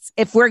intellects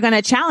if we're going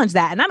to challenge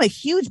that. And I'm a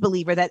huge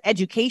believer that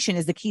education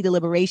is the key to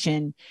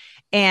liberation.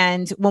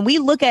 And when we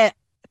look at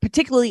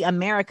particularly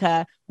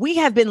America, we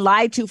have been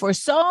lied to for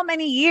so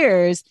many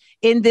years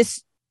in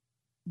this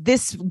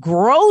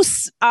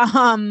gross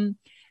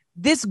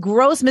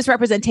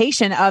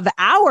misrepresentation of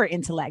our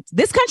intellect.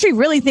 This country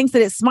really thinks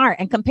that it's smart,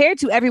 and compared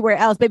to everywhere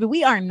else, baby,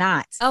 we are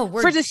not. Oh,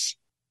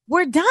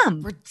 we're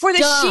dumb. For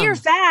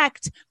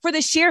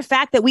the sheer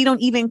fact that we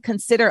don't even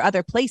consider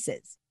other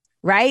places,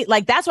 right?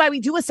 Like, that's why we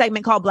do a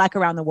segment called Black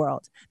Around the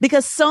World,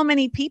 because so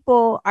many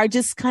people are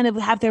just kind of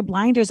have their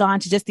blinders on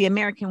to just the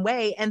American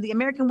way. And the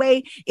American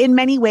way in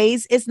many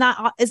ways is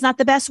not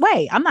the best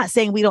way. I'm not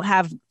saying we don't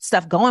have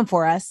stuff going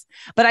for us,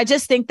 but I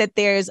just think that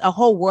there's a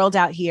whole world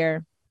out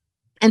here.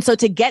 And so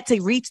to get to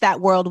reach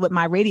that world with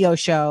my radio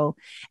show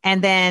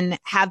and then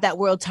have that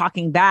world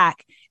talking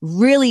back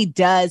really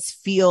does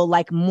feel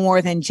like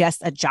more than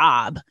just a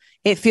job.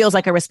 It feels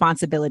like a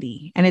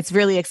responsibility. And it's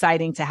really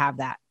exciting to have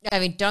that. I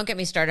mean, don't get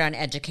me started on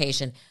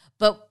education,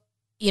 but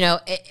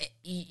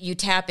you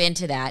tap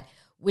into that,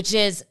 which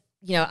is,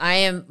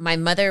 my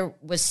mother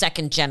was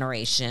second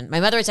generation. My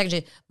mother was second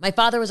generation. My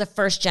father was a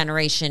first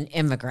generation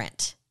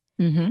immigrant.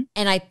 Mm-hmm.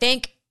 And I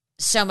think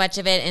so much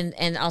of it,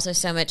 and also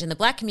so much in the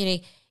Black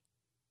community,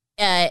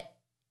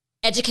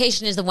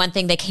 education is the one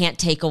thing they can't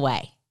take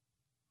away.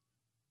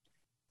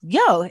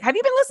 Yo, have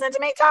you been listening to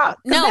me talk?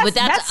 No, but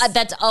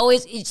that's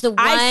always, it's the one.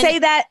 I say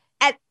that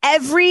at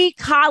every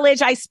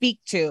college I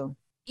speak to.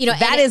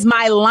 That is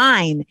my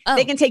line. Oh.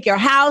 They can take your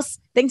house,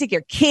 they can take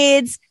your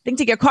kids, they can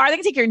take your car, they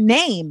can take your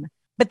name,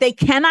 but they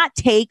cannot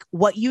take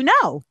what you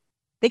know.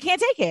 They can't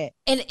take it.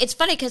 And it's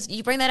funny because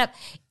you bring that up.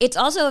 It's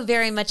also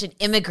very much an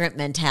immigrant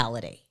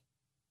mentality.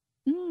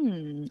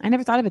 I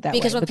never thought of it that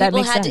because way. Because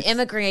when people had to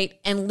immigrate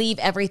and leave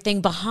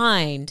everything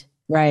behind,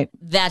 right?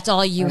 That's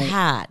all you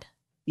had.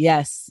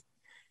 Yes.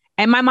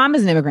 And my mom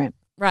is an immigrant.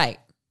 Right.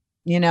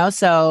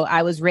 So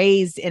I was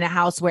raised in a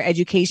house where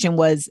education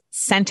was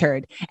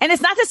centered. And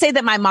it's not to say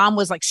that my mom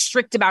was like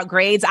strict about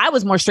grades. I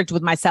was more strict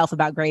with myself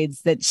about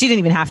grades that she didn't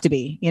even have to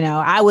be.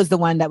 I was the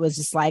one that was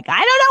just like, I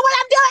don't know what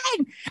I'm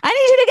doing. I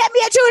need you to get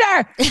me a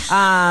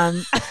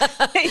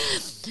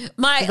tutor.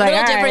 My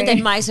little different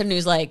than my son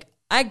who's like,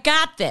 I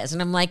got this.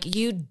 And I'm like,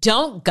 you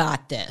don't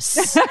got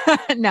this.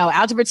 No,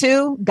 Algebra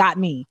 2 got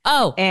me.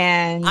 Oh,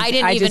 and I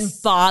didn't even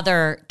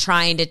bother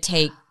trying to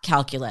take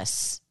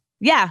calculus.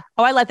 Yeah.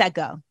 Oh, I let that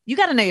go. You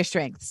got to know your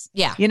strengths.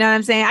 Yeah. You know what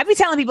I'm saying? I be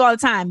telling people all the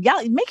time,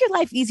 y'all make your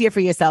life easier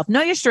for yourself.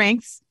 Know your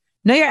strengths,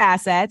 know your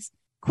assets,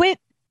 quit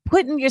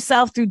putting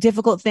yourself through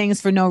difficult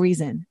things for no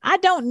reason. I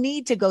don't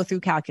need to go through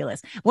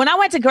calculus. When I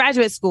went to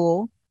graduate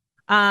school,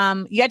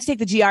 you had to take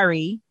the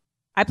GRE.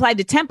 I applied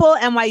to Temple,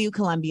 NYU,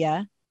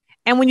 Columbia.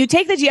 And when you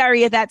take the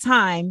GRE at that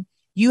time,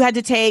 you had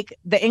to take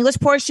the English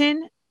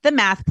portion, the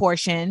math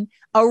portion,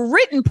 a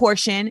written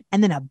portion,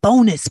 and then a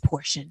bonus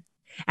portion.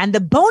 And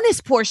the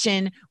bonus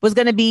portion was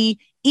going to be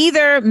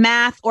either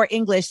math or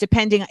English,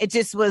 depending. It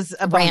just was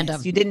a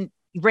bonus. You didn't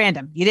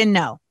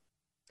know.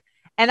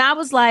 And I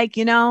was like,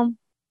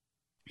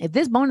 if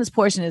this bonus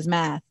portion is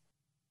math,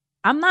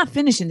 I'm not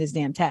finishing this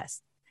damn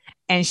test.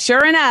 And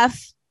sure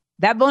enough,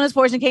 that bonus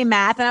portion came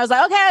math. And I was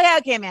like,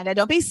 okay, Amanda,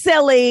 don't be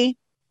silly.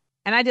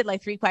 And I did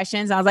like 3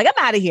 questions. I was like,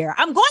 I'm out of here.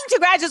 I'm going to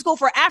graduate school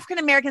for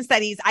African-American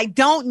studies. I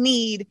don't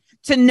need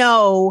to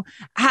know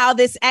how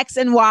this X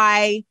and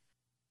Y,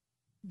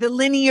 the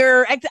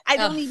linear,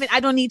 I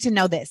don't need to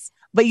know this.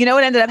 But you know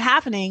what ended up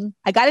happening?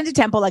 I got into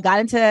Temple. I got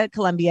into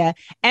Columbia.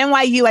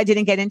 NYU, I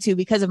didn't get into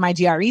because of my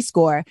GRE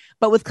score.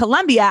 But with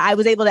Columbia, I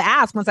was able to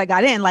ask once I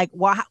got in, like,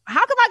 well,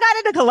 how come I got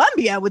into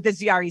Columbia with this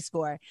GRE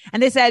score?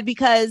 And they said,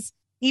 because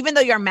even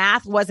though your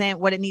math wasn't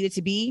what it needed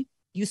to be,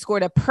 you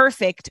scored a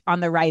perfect on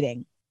the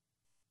writing.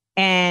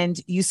 And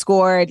you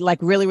scored like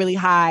really, really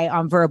high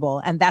on verbal.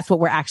 And that's what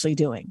we're actually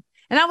doing.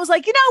 And I was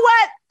like, you know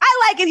what?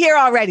 I like it here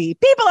already.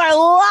 People are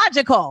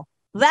logical.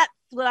 That's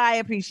what I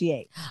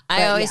appreciate.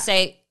 I always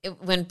say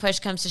when push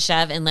comes to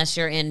shove, unless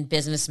you're in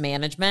business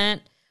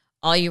management,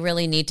 all you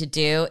really need to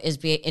do is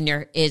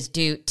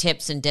do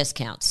tips and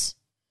discounts.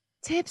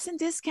 Tips and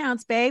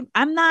discounts, babe.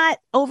 I'm not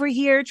over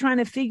here trying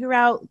to figure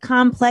out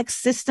complex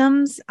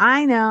systems.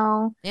 I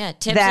know. Yeah,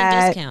 tips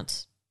and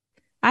discounts.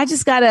 I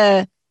just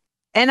gotta.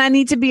 And I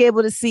need to be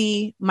able to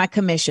see my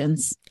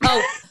commissions.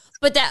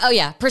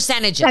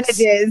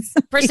 Percentages.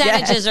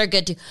 Percentages are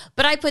good too.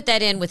 But I put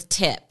that in with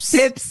tips.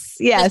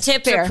 Yes. The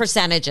tips are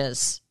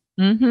percentages.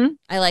 Mm-hmm.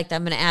 I like that.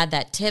 I'm going to add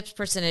that. Tips,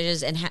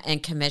 percentages,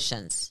 and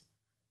commissions.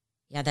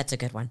 Yeah, that's a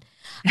good one.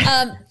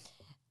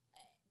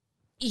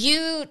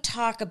 You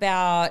talk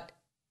about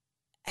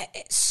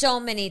So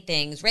many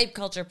things: rape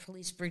culture,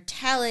 police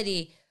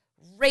brutality,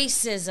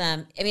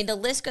 racism. I mean, the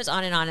list goes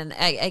on. And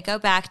I go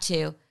back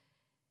to,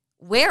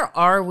 where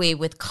are we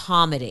with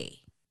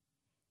comedy?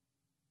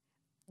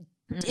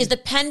 Is the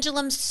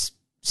pendulum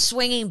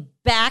swinging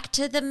back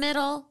to the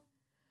middle,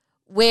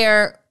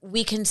 where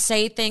we can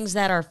say things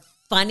that are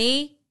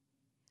funny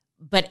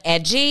but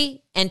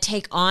edgy and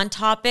take on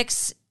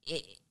topics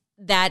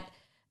that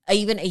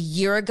even a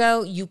year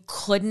ago you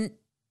couldn't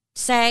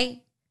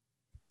say?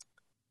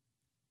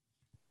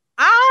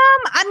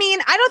 I mean,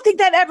 I don't think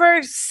that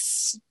ever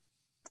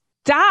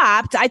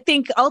stopped. I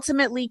think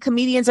ultimately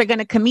comedians are going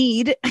to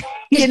comede.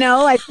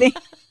 I think.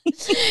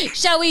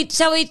 Shall we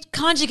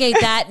conjugate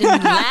that in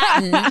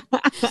Latin?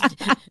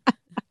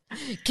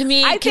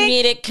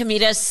 Comedic,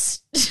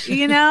 comedus.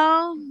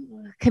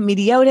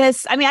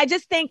 Comediotis. I mean, I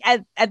just think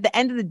at the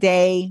end of the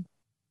day,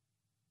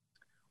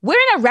 we're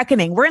in a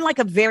reckoning. We're in like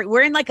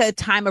a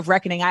time of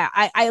reckoning.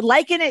 I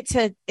liken it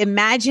to,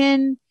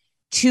 imagine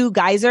two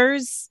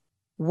geysers,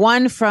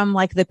 one from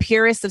like the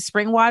purest of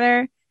spring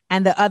water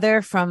and the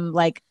other from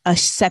like a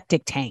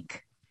septic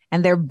tank.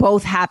 And they're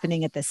both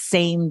happening at the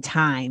same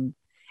time.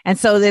 And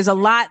so there's a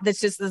lot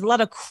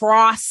of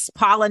cross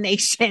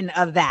pollination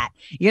of that.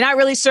 You're not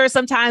really sure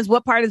sometimes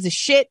what part is the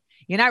shit.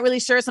 You're not really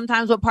sure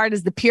sometimes what part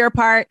is the pure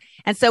part.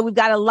 And so we've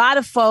got a lot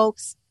of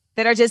folks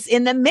that are just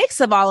in the mix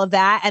of all of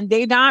that. And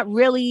they're not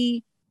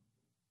really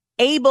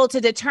able to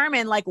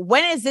determine, like,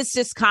 when is this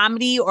just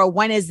comedy or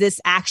when is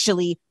this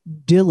actually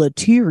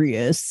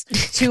deleterious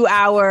to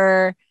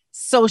our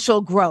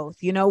social growth?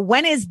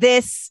 When is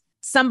this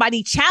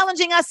somebody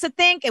challenging us to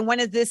think, and when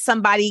is this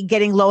somebody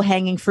getting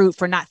low-hanging fruit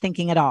for not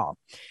thinking at all?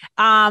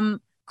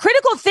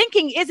 Critical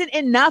thinking isn't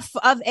enough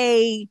of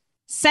a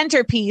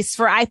centerpiece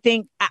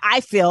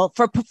I feel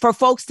for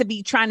folks to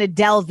be trying to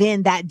delve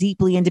in that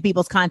deeply into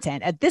people's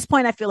content. At this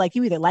point, I feel like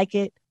you either like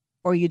it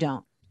or you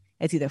don't.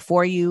 It's either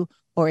for you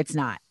or it's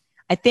not.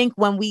 I think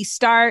when we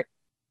start,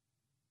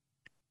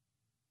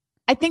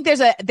 I think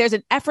there's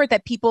an effort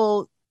that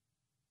people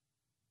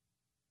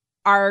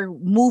are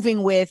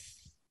moving with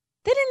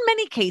that in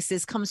many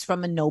cases comes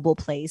from a noble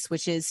place,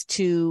 which is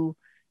to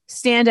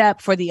stand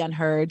up for the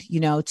unheard,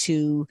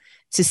 to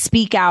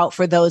speak out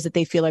for those that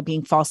they feel are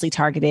being falsely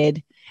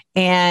targeted.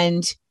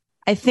 And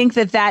I think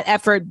that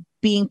effort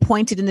being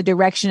pointed in the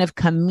direction of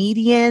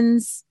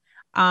comedians,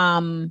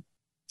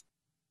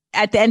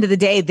 at the end of the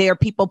day, they are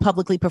people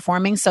publicly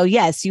performing. So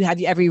yes, you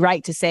have every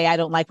right to say, I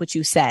don't like what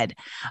you said.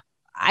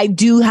 I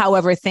do,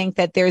 however, think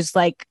that there's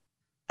like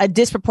a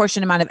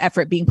disproportionate amount of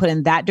effort being put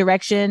in that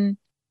direction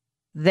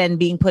than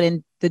being put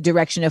in the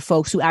direction of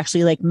folks who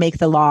actually like make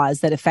the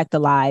laws that affect the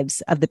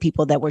lives of the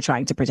people that we're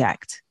trying to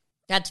protect.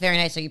 That's very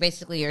nice. So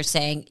you're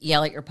saying,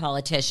 yell at your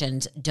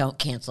politicians, don't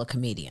cancel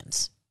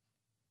comedians.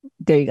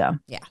 There you go.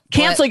 Yeah.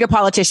 Cancel your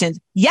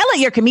politicians. Yell at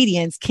your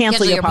comedians.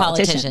 Cancel your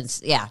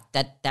politicians. Yeah,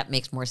 that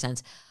makes more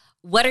sense.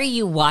 What are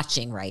you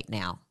watching right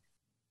now?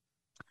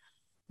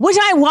 What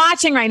am I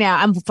watching right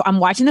now? I'm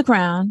watching The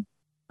Crown.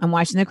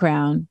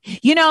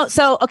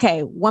 So, okay,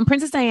 when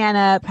Princess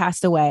Diana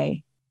passed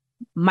away,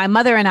 my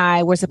mother and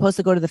I were supposed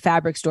to go to the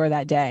fabric store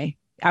that day.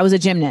 I was a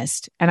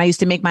gymnast and I used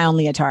to make my own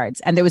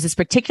leotards. And there was this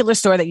particular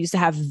store that used to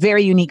have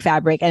very unique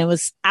fabric and it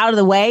was out of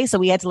the way. So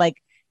we had to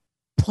like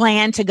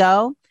plan to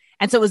go.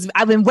 And so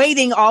I've been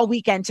waiting all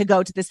weekend to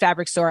go to this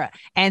fabric store.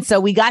 And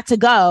so we got to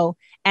go.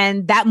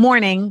 And that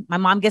morning, my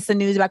mom gets the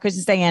news about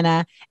Princess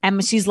Diana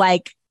and she's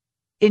like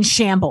in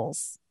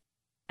shambles.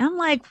 I'm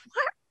like,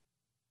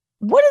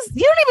 what is,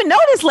 you don't even know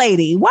this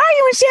lady. Why are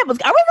you in shambles?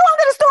 Are we going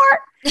to the store?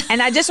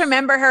 And I just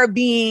remember her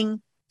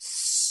being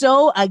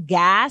so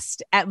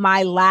aghast at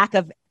my lack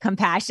of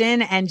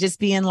compassion and just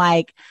being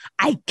like,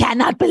 I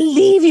cannot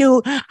believe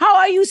you. How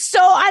are you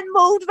so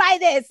unmoved by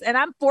this? And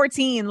I'm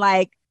 14,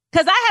 like,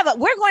 because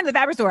we're going to the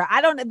fabric store.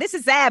 This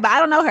is sad, but I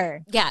don't know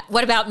her. Yeah.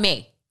 What about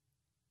me?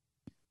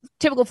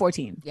 Typical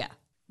 14. Yeah.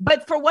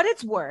 But for what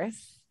it's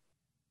worth,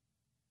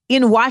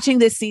 in watching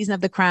this season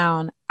of The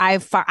Crown, I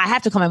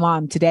have to call my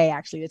mom today,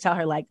 actually, to tell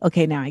her, like,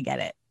 okay, now I get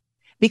it.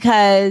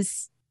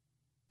 Because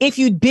if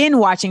you'd been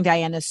watching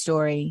Diana's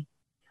story,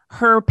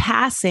 her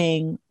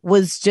passing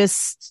was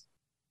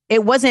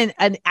it wasn't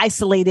an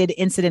isolated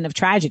incident of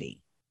tragedy.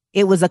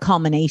 It was a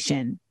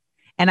culmination.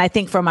 And I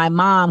think for my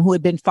mom, who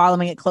had been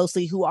following it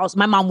closely,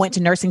 my mom went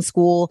to nursing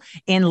school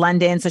in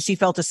London. So she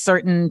felt a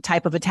certain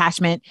type of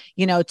attachment,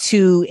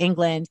 to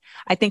England.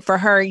 I think for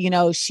her,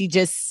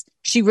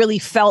 she really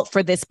felt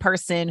for this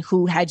person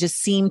who had just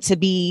seemed to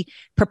be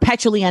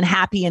perpetually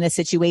unhappy in a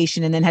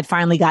situation and then had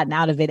finally gotten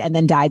out of it and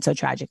then died so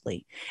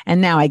tragically. And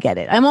now I get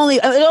it. It only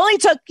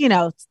took,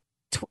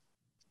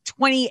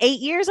 28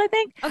 years, I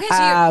think.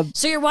 Okay.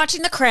 So you're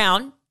watching The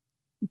Crown.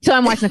 So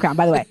I'm watching The Crown,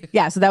 by the way.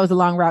 Yeah. So that was a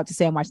long route to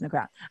say I'm watching The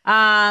Crown.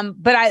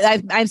 But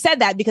I've said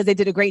that because they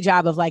did a great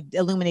job of like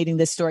illuminating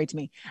this story to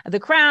me. The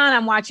Crown,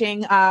 I'm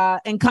watching,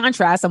 in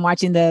contrast, I'm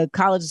watching the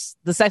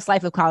sex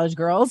life of college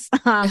girls.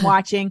 I'm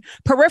watching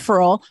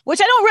Peripheral,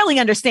 which I don't really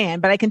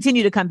understand, but I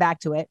continue to come back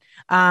to it.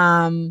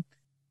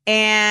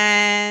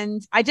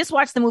 And I just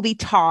watched the movie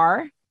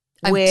Tar.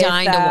 I'm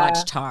dying to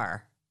watch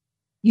Tar.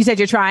 You said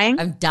you're trying?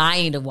 I'm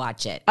dying to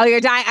watch it. Oh,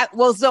 you're dying?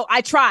 Well, so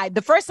I tried.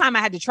 The first time I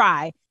had to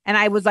try, and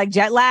I was like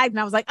jet lagged, and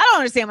I was like, I don't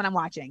understand what I'm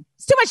watching.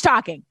 It's too much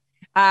talking.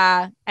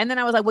 And then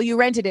I was like, well, you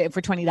rented it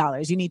for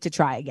 $20. You need to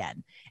try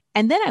again.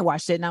 And then I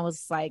watched it and I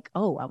was like,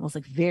 oh, I was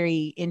like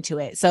very into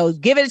it. So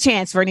give it a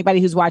chance for anybody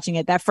who's watching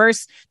it. The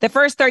first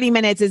 30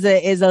 minutes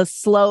is a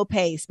slow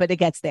pace, but it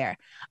gets there.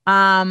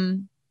 I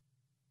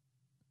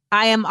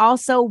am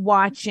also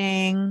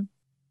watching.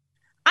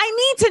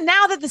 I need to,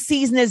 now that the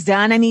season is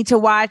done, I need to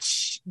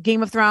watch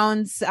Game of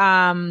Thrones,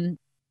 House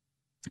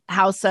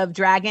of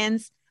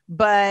Dragons,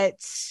 but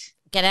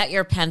get out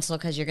your pencil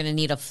because you're going to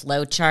need a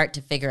flow chart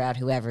to figure out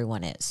who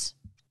everyone is.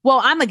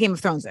 Well, I'm a Game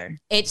of Throneser.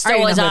 So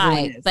was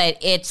I, but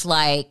it's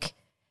like,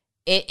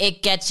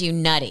 it gets you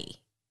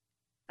nutty.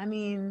 I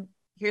mean,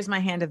 here's my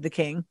Hand of the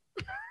King.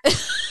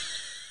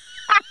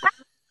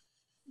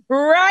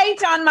 Right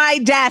on my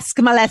desk,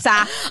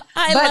 Melissa.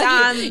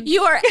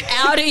 You are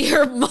out of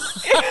your mind.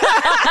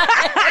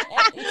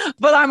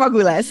 But I'm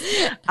Argules.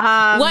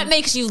 What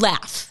makes you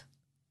laugh?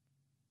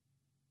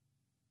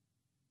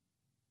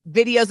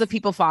 Videos of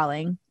people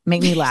falling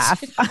make me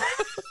laugh.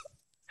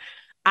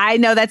 I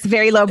know that's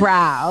very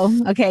lowbrow.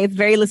 Okay, it's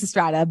very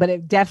Lysistrata, but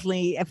it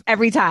definitely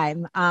every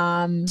time.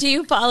 Do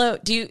you follow?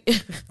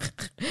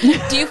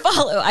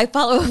 I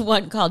follow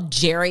one called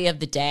Jerry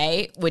of the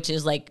Day, which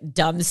is like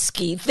dumb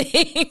ski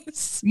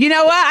things. You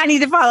know what? I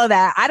need to follow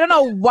that. I don't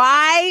know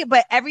why,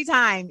 but every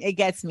time it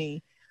gets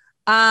me.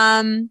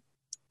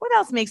 What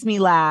else makes me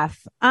laugh?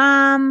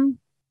 My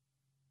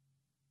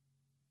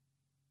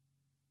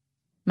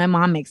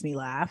mom makes me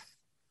laugh.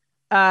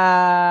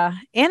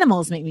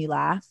 Animals make me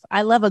laugh.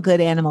 I love a good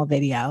animal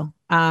video.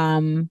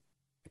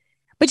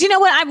 But you know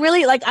what? I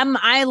really like,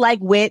 I like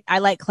wit. I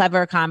like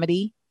clever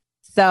comedy.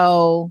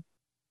 So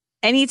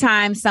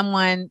anytime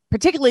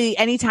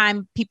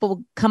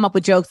people come up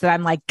with jokes that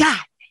I'm like, God,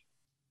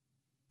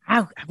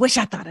 I wish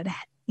I thought of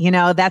that. You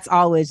know, that's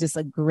always just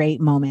a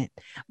great moment.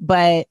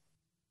 But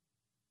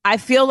I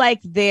feel like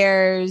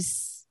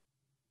there's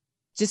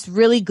just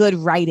really good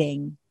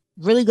writing,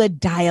 really good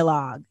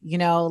dialogue, you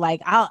know,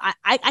 like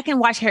I can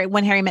watch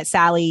When Harry Met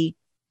Sally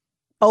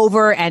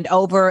over and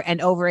over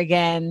and over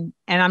again.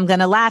 And I'm going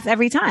to laugh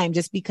every time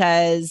just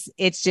because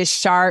it's just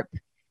sharp,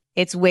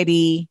 it's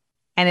witty,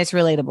 and it's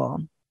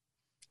relatable.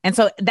 And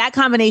so that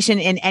combination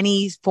in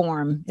any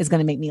form is going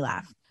to make me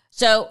laugh.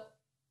 So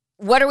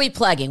what are we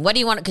plugging? What do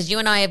you want? Because you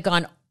and I have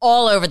gone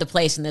all over the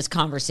place in this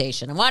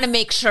conversation. I want to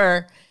make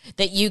sure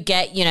that you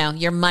get,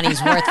 your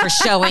money's worth for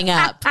showing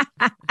up.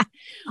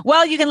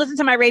 Well, you can listen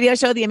to my radio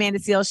show, The Amanda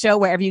Seales Show,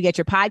 wherever you get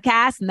your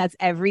podcasts. And that's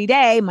every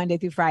day, Monday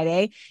through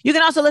Friday. You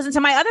can also listen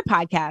to my other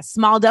podcast,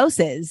 Small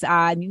Doses.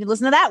 And you can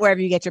listen to that wherever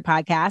you get your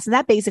podcasts. And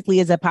that basically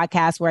is a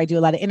podcast where I do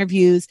a lot of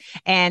interviews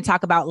and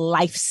talk about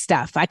life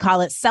stuff. I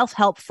call it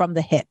self-help from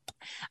the hip.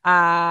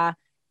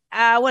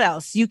 What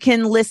else? You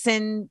can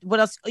listen. What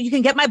else? You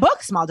can get my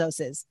book, Small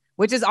Doses,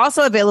 which is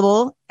also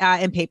available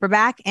in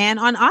paperback and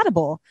on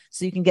Audible.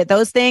 So you can get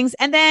those things.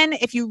 And then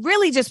if you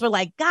really just were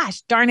like,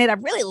 gosh, darn it, I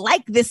really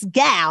like this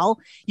gal,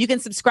 you can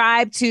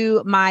subscribe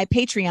to my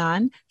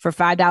Patreon for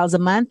 $5 a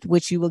month,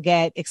 which you will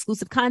get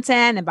exclusive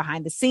content and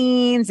behind the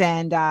scenes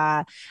and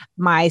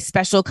my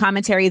special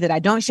commentary that I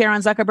don't share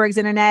on Zuckerberg's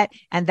internet.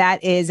 And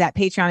that is at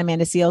Patreon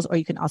Amanda Seales, or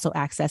you can also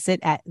access it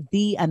at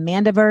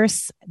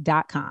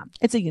theamandaverse.com.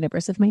 It's a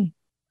universe of me.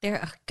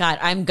 There, God,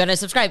 I'm going to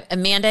subscribe.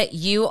 Amanda,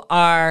 you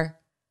are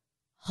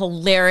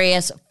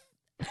hilarious,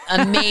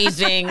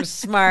 amazing,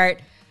 smart.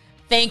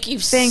 Thank you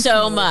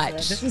so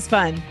much. This was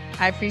fun.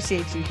 I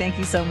appreciate you. Thank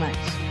you so much.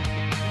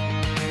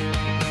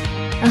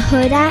 A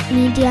Huda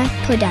Media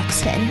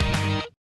Production.